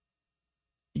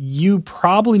 you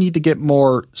probably need to get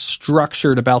more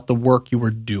structured about the work you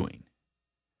were doing.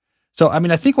 So, I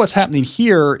mean, I think what's happening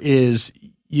here is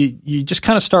you just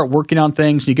kind of start working on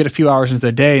things. You get a few hours into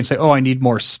the day and say, oh, I need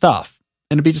more stuff.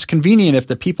 And it'd be just convenient if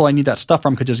the people I need that stuff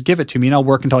from could just give it to me, and I'll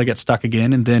work until I get stuck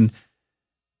again and then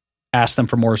ask them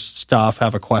for more stuff,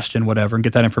 have a question, whatever, and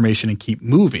get that information and keep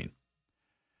moving.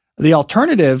 The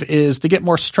alternative is to get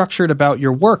more structured about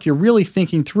your work. You're really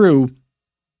thinking through,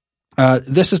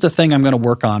 this is the thing I'm going to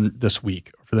work on this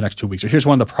week or for the next 2 weeks, or here's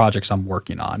one of the projects I'm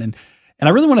working on. And I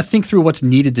really want to think through what's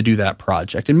needed to do that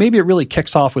project. And maybe it really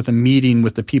kicks off with a meeting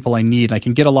with the people I need, and I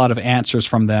can get a lot of answers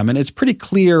from them. And it's pretty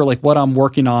clear like what I'm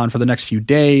working on for the next few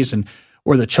days and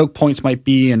where the choke points might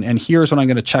be. And here's when I'm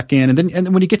going to check in. And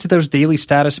then when you get to those daily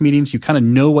status meetings, you kind of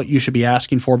know what you should be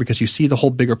asking for because you see the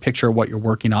whole bigger picture of what you're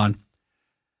working on.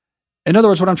 In other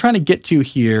words, what I'm trying to get to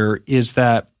here is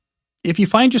that if you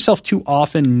find yourself too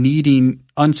often needing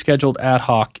unscheduled ad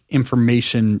hoc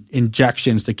information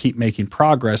injections to keep making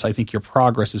progress, I think your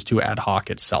progress is too ad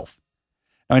hoc itself.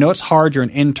 Now, I know it's hard. You're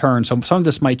an intern, so some of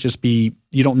this might just be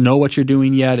you don't know what you're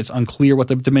doing yet. It's unclear what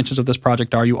the dimensions of this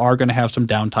project are. You are going to have some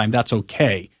downtime. That's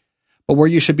okay. But where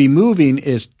you should be moving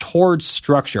is towards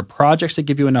structure, projects that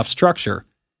give you enough structure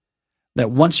that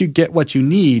once you get what you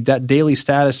need, that daily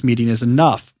status meeting is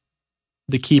enough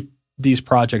to keep these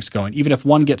projects going. Even if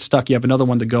one gets stuck, you have another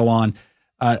one to go on.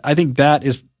 I think that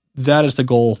is the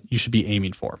goal you should be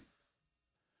aiming for.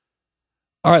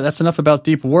 All right, that's enough about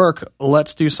deep work.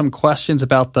 Let's do some questions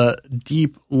about the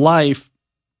deep life.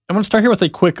 I want to start here with a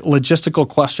quick logistical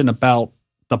question about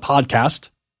the podcast.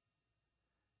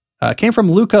 It came from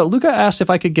Luca. Luca asked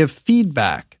if I could give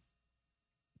feedback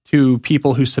to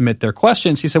people who submit their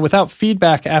questions. He said, without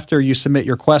feedback after you submit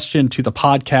your question to the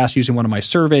podcast using one of my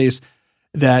surveys,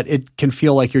 that it can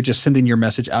feel like you're just sending your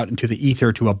message out into the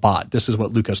ether to a bot. This is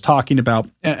what Luca's talking about.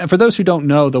 And for those who don't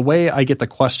know, the way I get the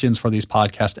questions for these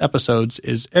podcast episodes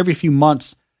is every few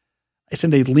months, I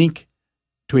send a link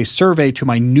to a survey to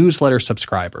my newsletter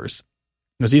subscribers.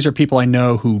 Because these are people I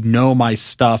know who know my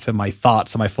stuff and my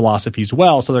thoughts and my philosophies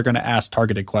well, so they're going to ask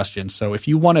targeted questions. So if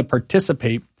you want to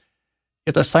participate, you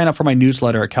have to sign up for my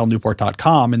newsletter at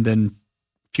calnewport.com, and then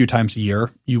a few times a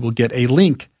year, you will get a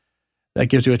link that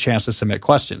gives you a chance to submit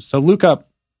questions. So, Luca,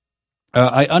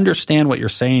 I understand what you're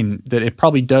saying, that it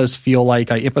probably does feel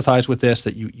like I empathize with this,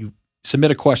 that you submit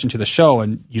a question to the show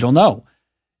and you don't know.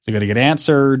 Is it going to get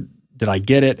answered? Did I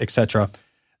get it? Etc.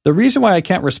 The reason why I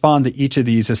can't respond to each of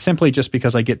these is simply just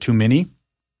because I get too many.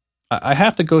 I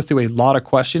have to go through a lot of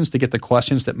questions to get the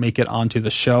questions that make it onto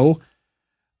the show.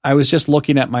 I was just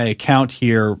looking at my account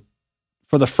here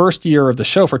for the first year of the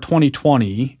show for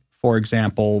 2020, for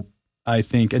example, I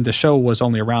think, and the show was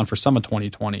only around for some of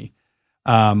 2020.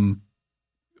 I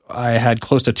had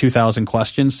close to 2,000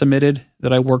 questions submitted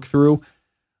that I worked through.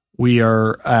 We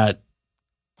are at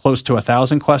close to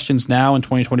 1,000 questions now in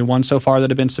 2021 so far that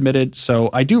have been submitted.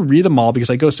 So I do read them all because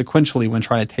I go sequentially when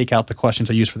trying to take out the questions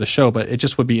I use for the show, but it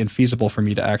just would be infeasible for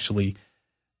me to actually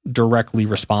directly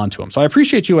respond to them. So I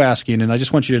appreciate you asking, and I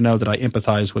just want you to know that I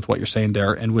empathize with what you're saying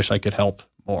there and wish I could help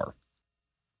more.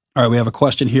 All right, we have a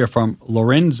question here from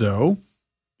Lorenzo,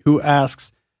 who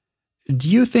asks, do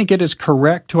you think it is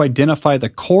correct to identify the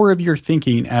core of your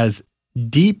thinking as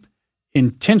deep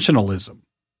intentionalism?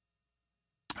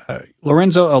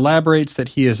 Lorenzo elaborates that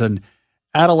he is an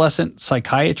adolescent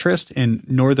psychiatrist in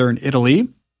northern Italy.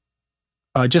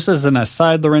 Just as an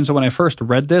aside, Lorenzo, when I first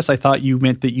read this, I thought you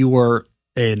meant that you were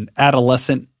an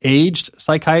adolescent-aged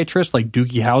psychiatrist like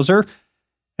Doogie Howser,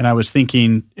 and I was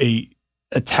thinking a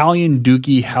Italian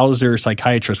Doogie Howser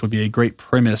psychiatrist would be a great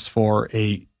premise for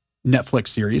a Netflix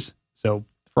series. So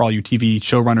for all you TV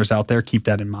showrunners out there, keep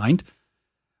that in mind.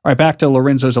 All right, back to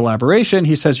Lorenzo's elaboration.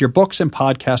 He says, your books and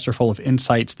podcasts are full of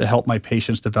insights to help my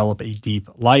patients develop a deep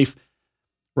life.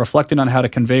 Reflecting on how to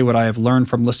convey what I have learned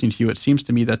from listening to you, it seems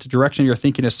to me that the direction you're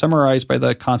thinking is summarized by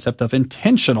the concept of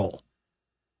intentional.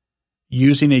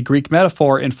 Using a Greek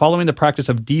metaphor and following the practice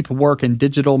of deep work and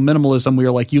digital minimalism, we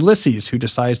are like Ulysses, who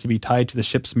decides to be tied to the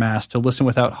ship's mast to listen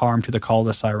without harm to the call of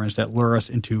the sirens that lure us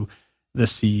into the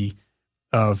sea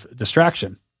of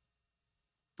distraction.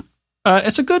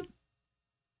 It's a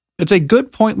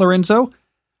good point, Lorenzo.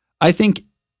 I think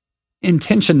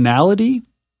intentionality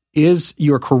is,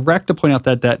 you're correct to point out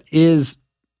that is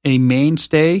a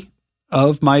mainstay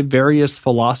of my various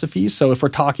philosophies. So if we're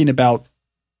talking about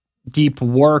deep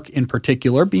work in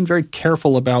particular, being very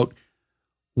careful about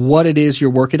what it is you're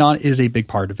working on is a big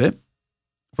part of it.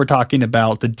 If we're talking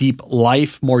about the deep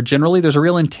life more generally, there's a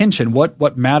real intention.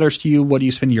 What matters to you? What do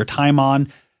you spend your time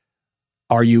on?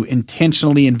 Are you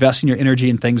intentionally investing your energy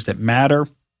in things that matter?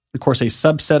 Of course, a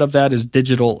subset of that is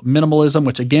digital minimalism,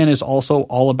 which again is also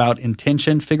all about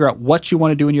intention. Figure out what you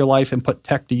want to do in your life and put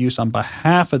tech to use on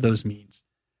behalf of those needs,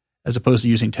 as opposed to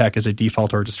using tech as a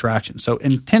default or a distraction. So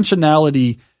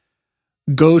intentionality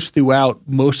goes throughout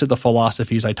most of the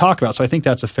philosophies I talk about. So I think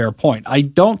that's a fair point. I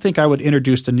don't think I would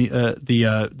introduce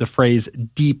the phrase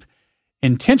deep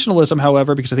intentionalism,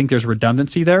 however, because I think there's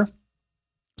redundancy there.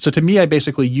 So to me, I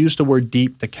basically use the word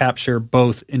deep to capture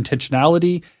both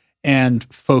intentionality and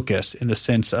focus in the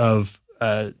sense of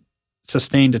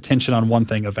sustained attention on one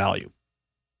thing of value.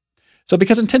 So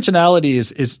because intentionality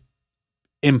is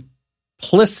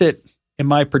implicit in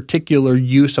my particular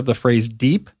use of the phrase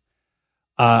deep,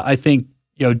 I think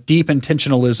deep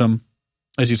intentionalism,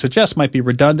 as you suggest, might be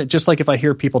redundant. Just like if I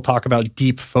hear people talk about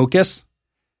deep focus,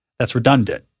 that's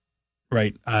redundant,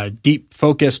 right? Deep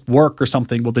focused work or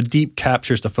something. Well, the deep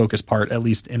captures the focus part, at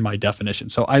least in my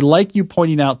definition. So I like you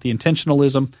pointing out the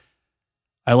intentionalism.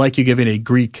 I like you giving a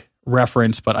Greek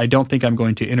reference, but I don't think I'm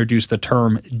going to introduce the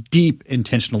term deep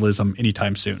intentionalism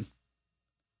anytime soon.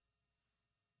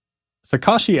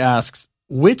 Sakashi asks,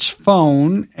 which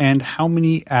phone and how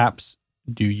many apps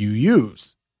do you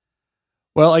use?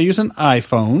 Well, I use an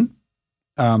iPhone.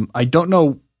 I don't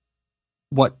know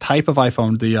what type of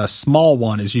iPhone. The small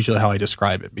one is usually how I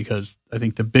describe it, because I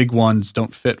think the big ones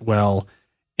don't fit well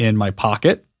in my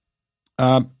pocket.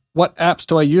 What apps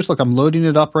do I use? Look, I'm loading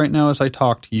it up right now as I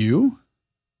talk to you.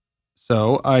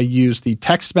 So I use the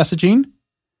text messaging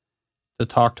to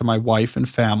talk to my wife and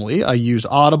family. I use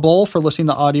Audible for listening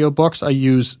to audiobooks. I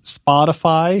use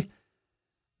Spotify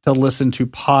to listen to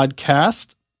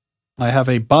podcasts. I have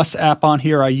a bus app on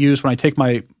here I use when I take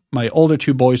my older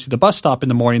two boys to the bus stop in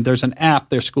the morning. There's an app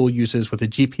their school uses with a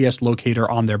GPS locator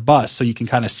on their bus, so you can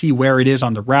kind of see where it is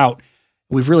on the route.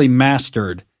 We've really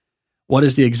mastered what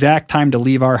is the exact time to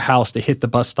leave our house to hit the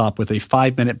bus stop with a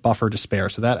 5-minute buffer to spare.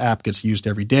 So that app gets used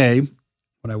every day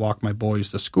when I walk my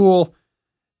boys to school.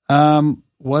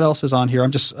 What else is on here?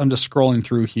 I'm just scrolling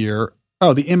through here.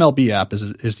 Oh, the MLB app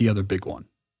is the other big one.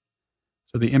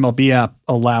 So the MLB app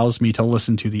allows me to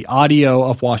listen to the audio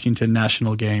of Washington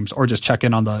National games or just check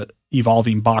in on the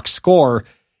evolving box score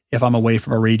if I'm away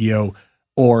from a radio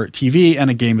or TV and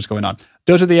a game is going on.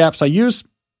 Those are the apps I use.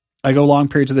 I go long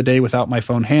periods of the day without my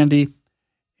phone handy,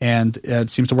 and it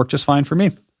seems to work just fine for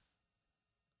me.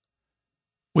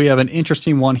 We have an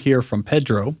interesting one here from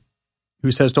Pedro,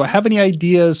 who says, do I have any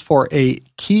ideas for a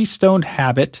keystone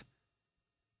habit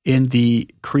in the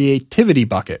creativity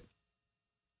bucket?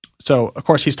 So, of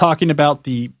course, he's talking about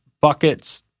the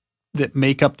buckets that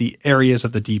make up the areas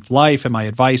of the deep life, and my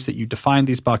advice that you define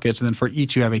these buckets, and then for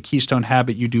each you have a keystone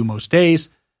habit you do most days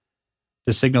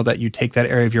to signal that you take that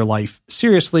area of your life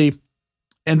seriously,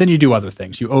 and then you do other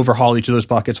things. You overhaul each of those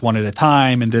buckets one at a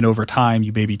time, and then over time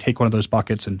you maybe take one of those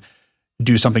buckets and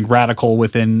do something radical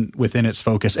within its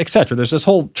focus, etc. There's this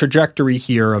whole trajectory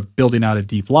here of building out a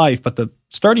deep life, but the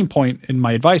starting point in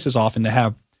my advice is often to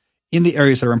have, in the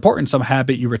areas that are important, some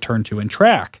habit you return to and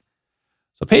track.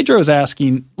 So Pedro is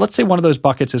asking, let's say one of those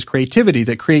buckets is creativity,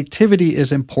 that creativity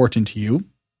is important to you.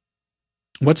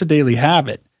 What's a daily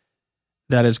habit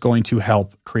that is going to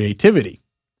help creativity?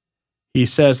 He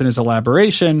says in his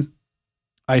elaboration,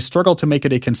 I struggle to make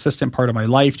it a consistent part of my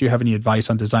life. Do you have any advice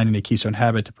on designing a keystone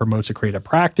habit that promotes a creative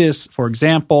practice? For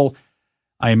example,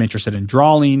 I am interested in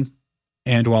drawing,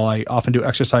 and while I often do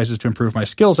exercises to improve my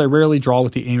skills, I rarely draw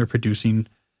with the aim of producing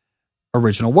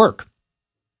original work.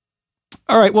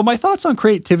 All right, well, my thoughts on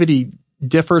creativity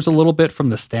differs a little bit from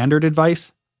the standard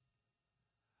advice.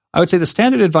 I would say the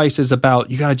standard advice is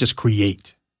about you got to just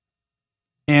create.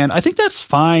 And I think that's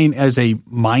fine as a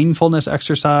mindfulness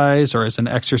exercise or as an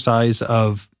exercise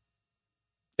of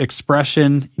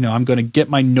expression. You know, I'm going to get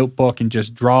my notebook and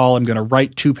just draw. I'm going to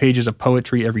write 2 pages of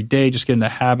poetry every day, just get in the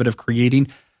habit of creating.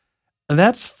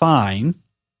 That's fine.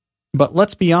 But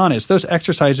let's be honest, those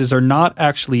exercises are not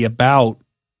actually about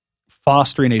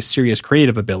fostering a serious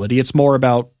creative ability. It's more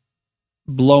about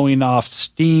blowing off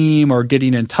steam or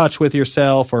getting in touch with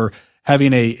yourself or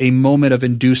having a moment of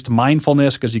induced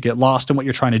mindfulness because you get lost in what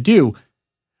you're trying to do.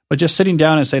 But just sitting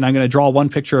down and saying, I'm going to draw 1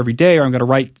 picture every day or I'm going to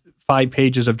write 5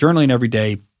 pages of journaling every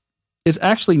day is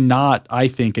actually not, I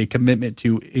think, a commitment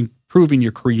to improving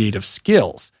your creative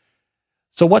skills.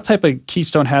 So what type of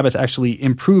keystone habits actually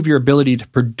improve your ability to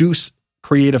produce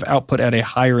creative output at a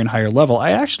higher and higher level?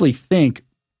 I actually think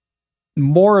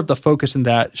more of the focus in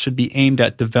that should be aimed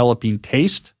at developing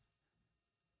taste.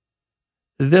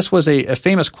 This was a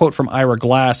famous quote from Ira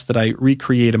Glass that I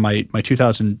recreated in my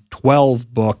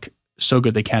 2012 book, So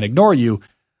Good They Can't Ignore You,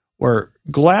 where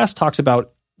Glass talks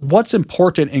about what's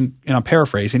important in I'm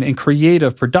paraphrasing, in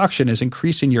creative production is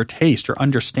increasing your taste or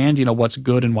understanding of what's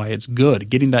good and why it's good,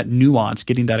 getting that nuance,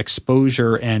 getting that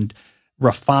exposure and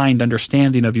refined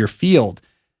understanding of your field.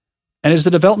 And it's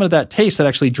the development of that taste that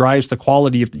actually drives the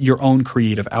quality of your own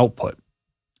creative output.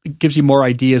 It gives you more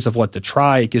ideas of what to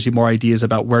try. It gives you more ideas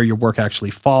about where your work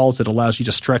actually falls. It allows you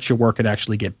to stretch your work and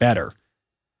actually get better.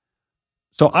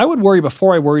 So I would worry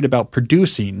before I worried about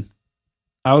producing,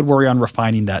 I would worry on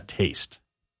refining that taste.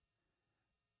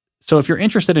 So if you're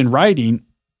interested in writing,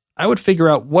 I would figure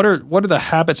out what are the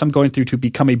habits I'm going through to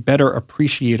become a better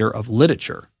appreciator of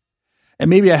literature. And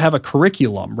maybe I have a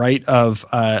curriculum, right, of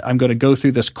I'm going to go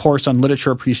through this course on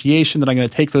literature appreciation, that I'm going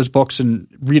to take those books and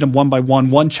read them one by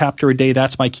one chapter a day.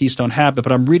 That's my keystone habit.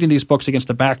 But I'm reading these books against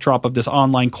the backdrop of this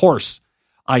online course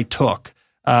I took,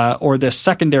 or this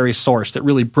secondary source that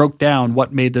really broke down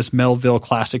what made this Melville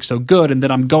classic so good. And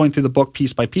then I'm going through the book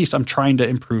piece by piece. I'm trying to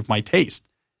improve my taste.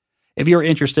 If you're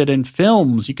interested in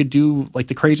films, you could do like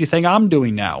the crazy thing I'm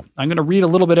doing now. I'm going to read a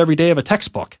little bit every day of a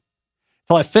textbook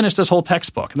until I finish this whole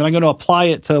textbook. And then I'm going to apply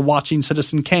it to watching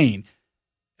Citizen Kane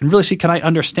and really see, can I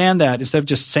understand that instead of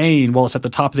just saying, well, it's at the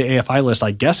top of the AFI list,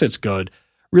 I guess it's good.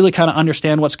 Really kind of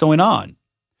understand what's going on.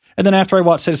 And then after I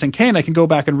watch Citizen Kane, I can go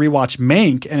back and rewatch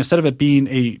Mank. And instead of it being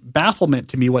a bafflement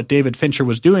to me what David Fincher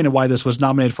was doing and why this was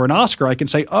nominated for an Oscar, I can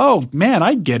say, oh man,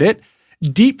 I get it.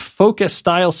 Deep focus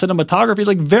style cinematography is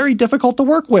like very difficult to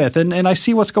work with. And I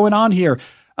see what's going on here.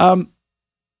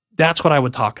 That's what I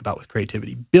would talk about with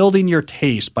creativity, building your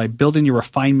taste by building your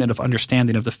refinement of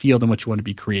understanding of the field in which you want to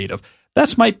be creative.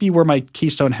 That's might be where my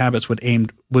keystone habits would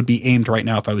be aimed right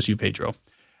now if I was you, Pedro.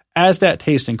 As that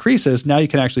taste increases, now you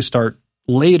can actually start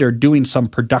later doing some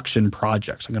production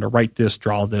projects. I'm going to write this,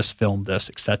 draw this, film this,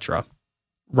 etc.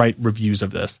 Write reviews of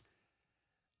this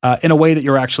in a way that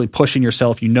you're actually pushing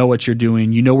yourself. You know what you're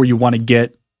doing. You know where you want to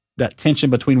get. That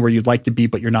tension between where you'd like to be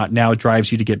but you're not now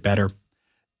drives you to get better.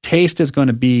 Taste is going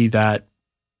to be that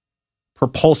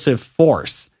propulsive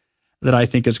force that I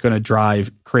think is going to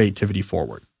drive creativity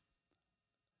forward.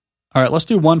 All right, let's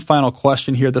do one final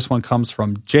question here. This one comes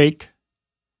from Jake.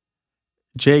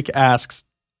 Jake asks,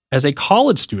 as a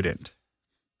college student,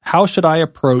 how should I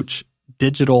approach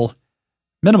digital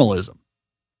minimalism?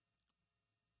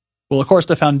 Well, of course,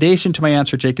 the foundation to my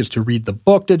answer, Jake, is to read the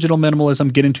book, Digital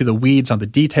Minimalism, get into the weeds on the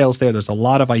details there. There's a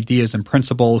lot of ideas and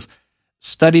principles.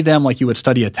 Study them like you would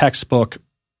study a textbook.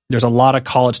 There's a lot of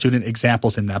college student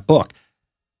examples in that book.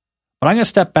 But I'm going to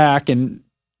step back and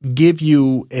give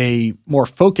you a more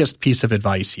focused piece of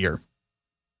advice here.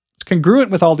 It's congruent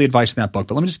with all the advice in that book,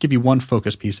 but let me just give you one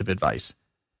focused piece of advice.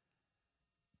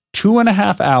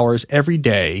 2.5 hours every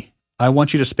day, I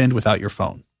want you to spend without your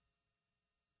phone.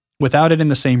 Without it in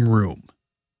the same room.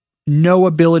 No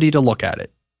ability to look at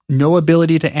it. No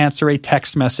ability to answer a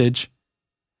text message.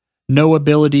 No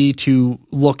ability to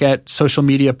look at social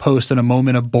media posts in a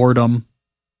moment of boredom.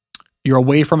 You're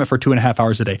away from it for 2.5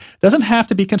 hours a day. It doesn't have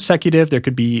to be consecutive. There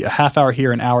could be a half hour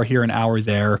here, an hour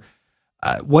there.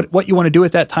 What you want to do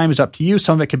at that time is up to you.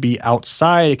 Some of it could be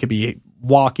outside. It could be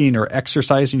walking or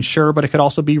exercising, sure, but it could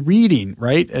also be reading,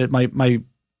 right? My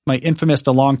infamous,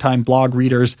 the longtime blog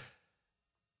readers,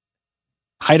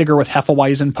 Heidegger with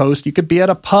Hefeweizen post. You could be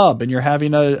at a pub and you're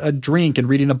having a drink and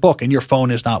reading a book and your phone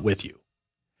is not with you.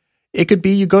 It could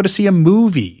be you go to see a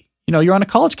movie. You know, you're on a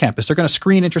college campus. They're going to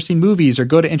screen interesting movies or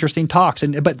go to interesting talks,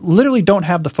 but literally don't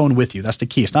have the phone with you. That's the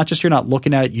key. It's not just you're not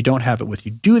looking at it, you don't have it with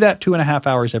you. Do that 2.5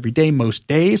 hours every day, most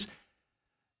days,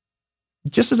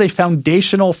 just as a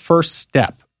foundational first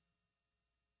step.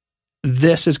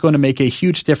 This is going to make a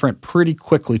huge difference pretty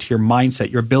quickly to your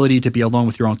mindset, your ability to be alone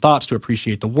with your own thoughts, to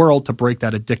appreciate the world, to break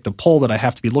that addictive pull that I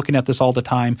have to be looking at this all the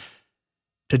time,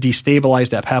 to destabilize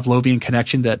that Pavlovian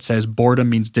connection that says boredom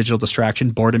means digital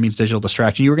distraction, boredom means digital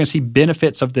distraction. You're going to see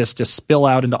benefits of this just spill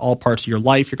out into all parts of your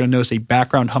life. You're going to notice a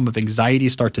background hum of anxiety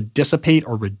start to dissipate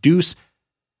or reduce. I'm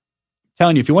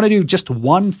telling you, if you want to do just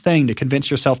one thing to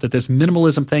convince yourself that this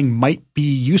minimalism thing might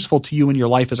be useful to you in your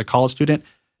life as a college student,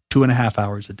 2.5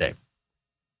 hours a day.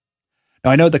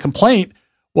 Now, I know the complaint,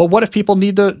 well, what if people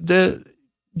need to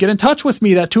get in touch with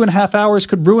me? That 2.5 hours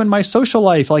could ruin my social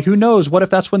life. Like, who knows? What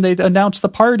if that's when they announce the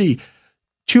party?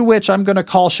 To which I'm going to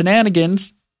call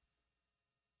shenanigans.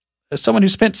 As someone who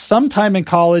spent some time in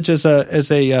college as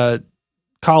a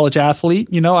college athlete,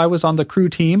 you know, I was on the crew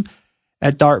team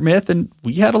at Dartmouth, and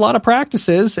we had a lot of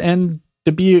practices. And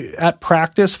to be at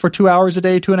practice for 2 hours a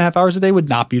day, 2.5 hours a day would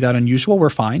not be that unusual. We're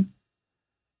fine.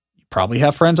 Probably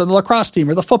have friends on the lacrosse team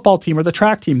or the football team or the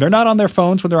track team. They're not on their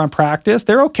phones when they're on practice.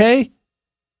 They're okay.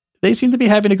 They seem to be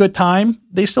having a good time.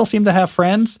 They still seem to have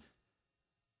friends.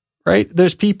 right?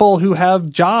 There's people who have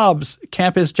jobs,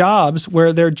 campus jobs,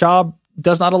 where their job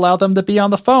does not allow them to be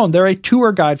on the phone. They're a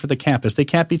tour guide for the campus. They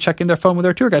can't be checking their phone with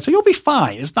their tour guide. So you'll be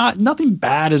fine. Nothing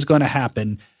bad is going to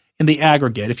happen in the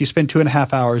aggregate if you spend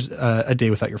 2.5 hours a day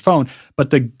without your phone.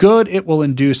 But the good it will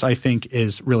induce, I think,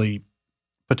 is really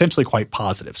potentially quite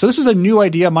positive. So this is a new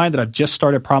idea of mine that I've just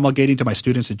started promulgating to my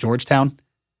students at Georgetown.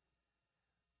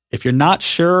 If you're not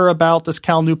sure about this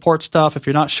Cal Newport stuff, if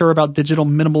you're not sure about digital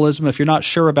minimalism, if you're not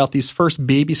sure about these first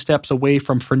baby steps away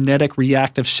from frenetic,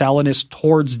 reactive shallowness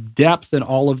towards depth and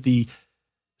all of the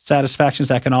satisfactions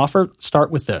that can offer,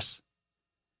 start with this.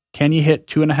 Can you hit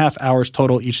 2.5 hours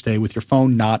total each day with your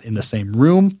phone not in the same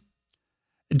room?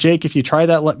 Jake, if you try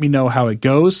that, let me know how it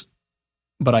goes.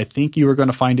 But I think you are going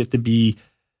to find it to be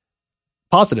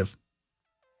positive.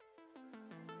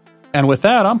 And with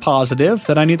that, I'm positive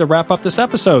that I need to wrap up this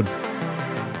episode.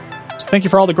 So thank you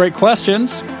for all the great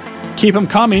questions. Keep them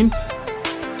coming.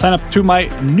 Sign up to my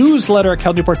newsletter at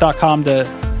calnewport.com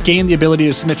to gain the ability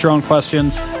to submit your own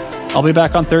questions. I'll be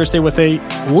back on Thursday with a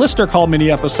listener call mini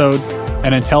episode.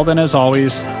 And until then, as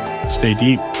always, stay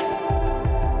deep.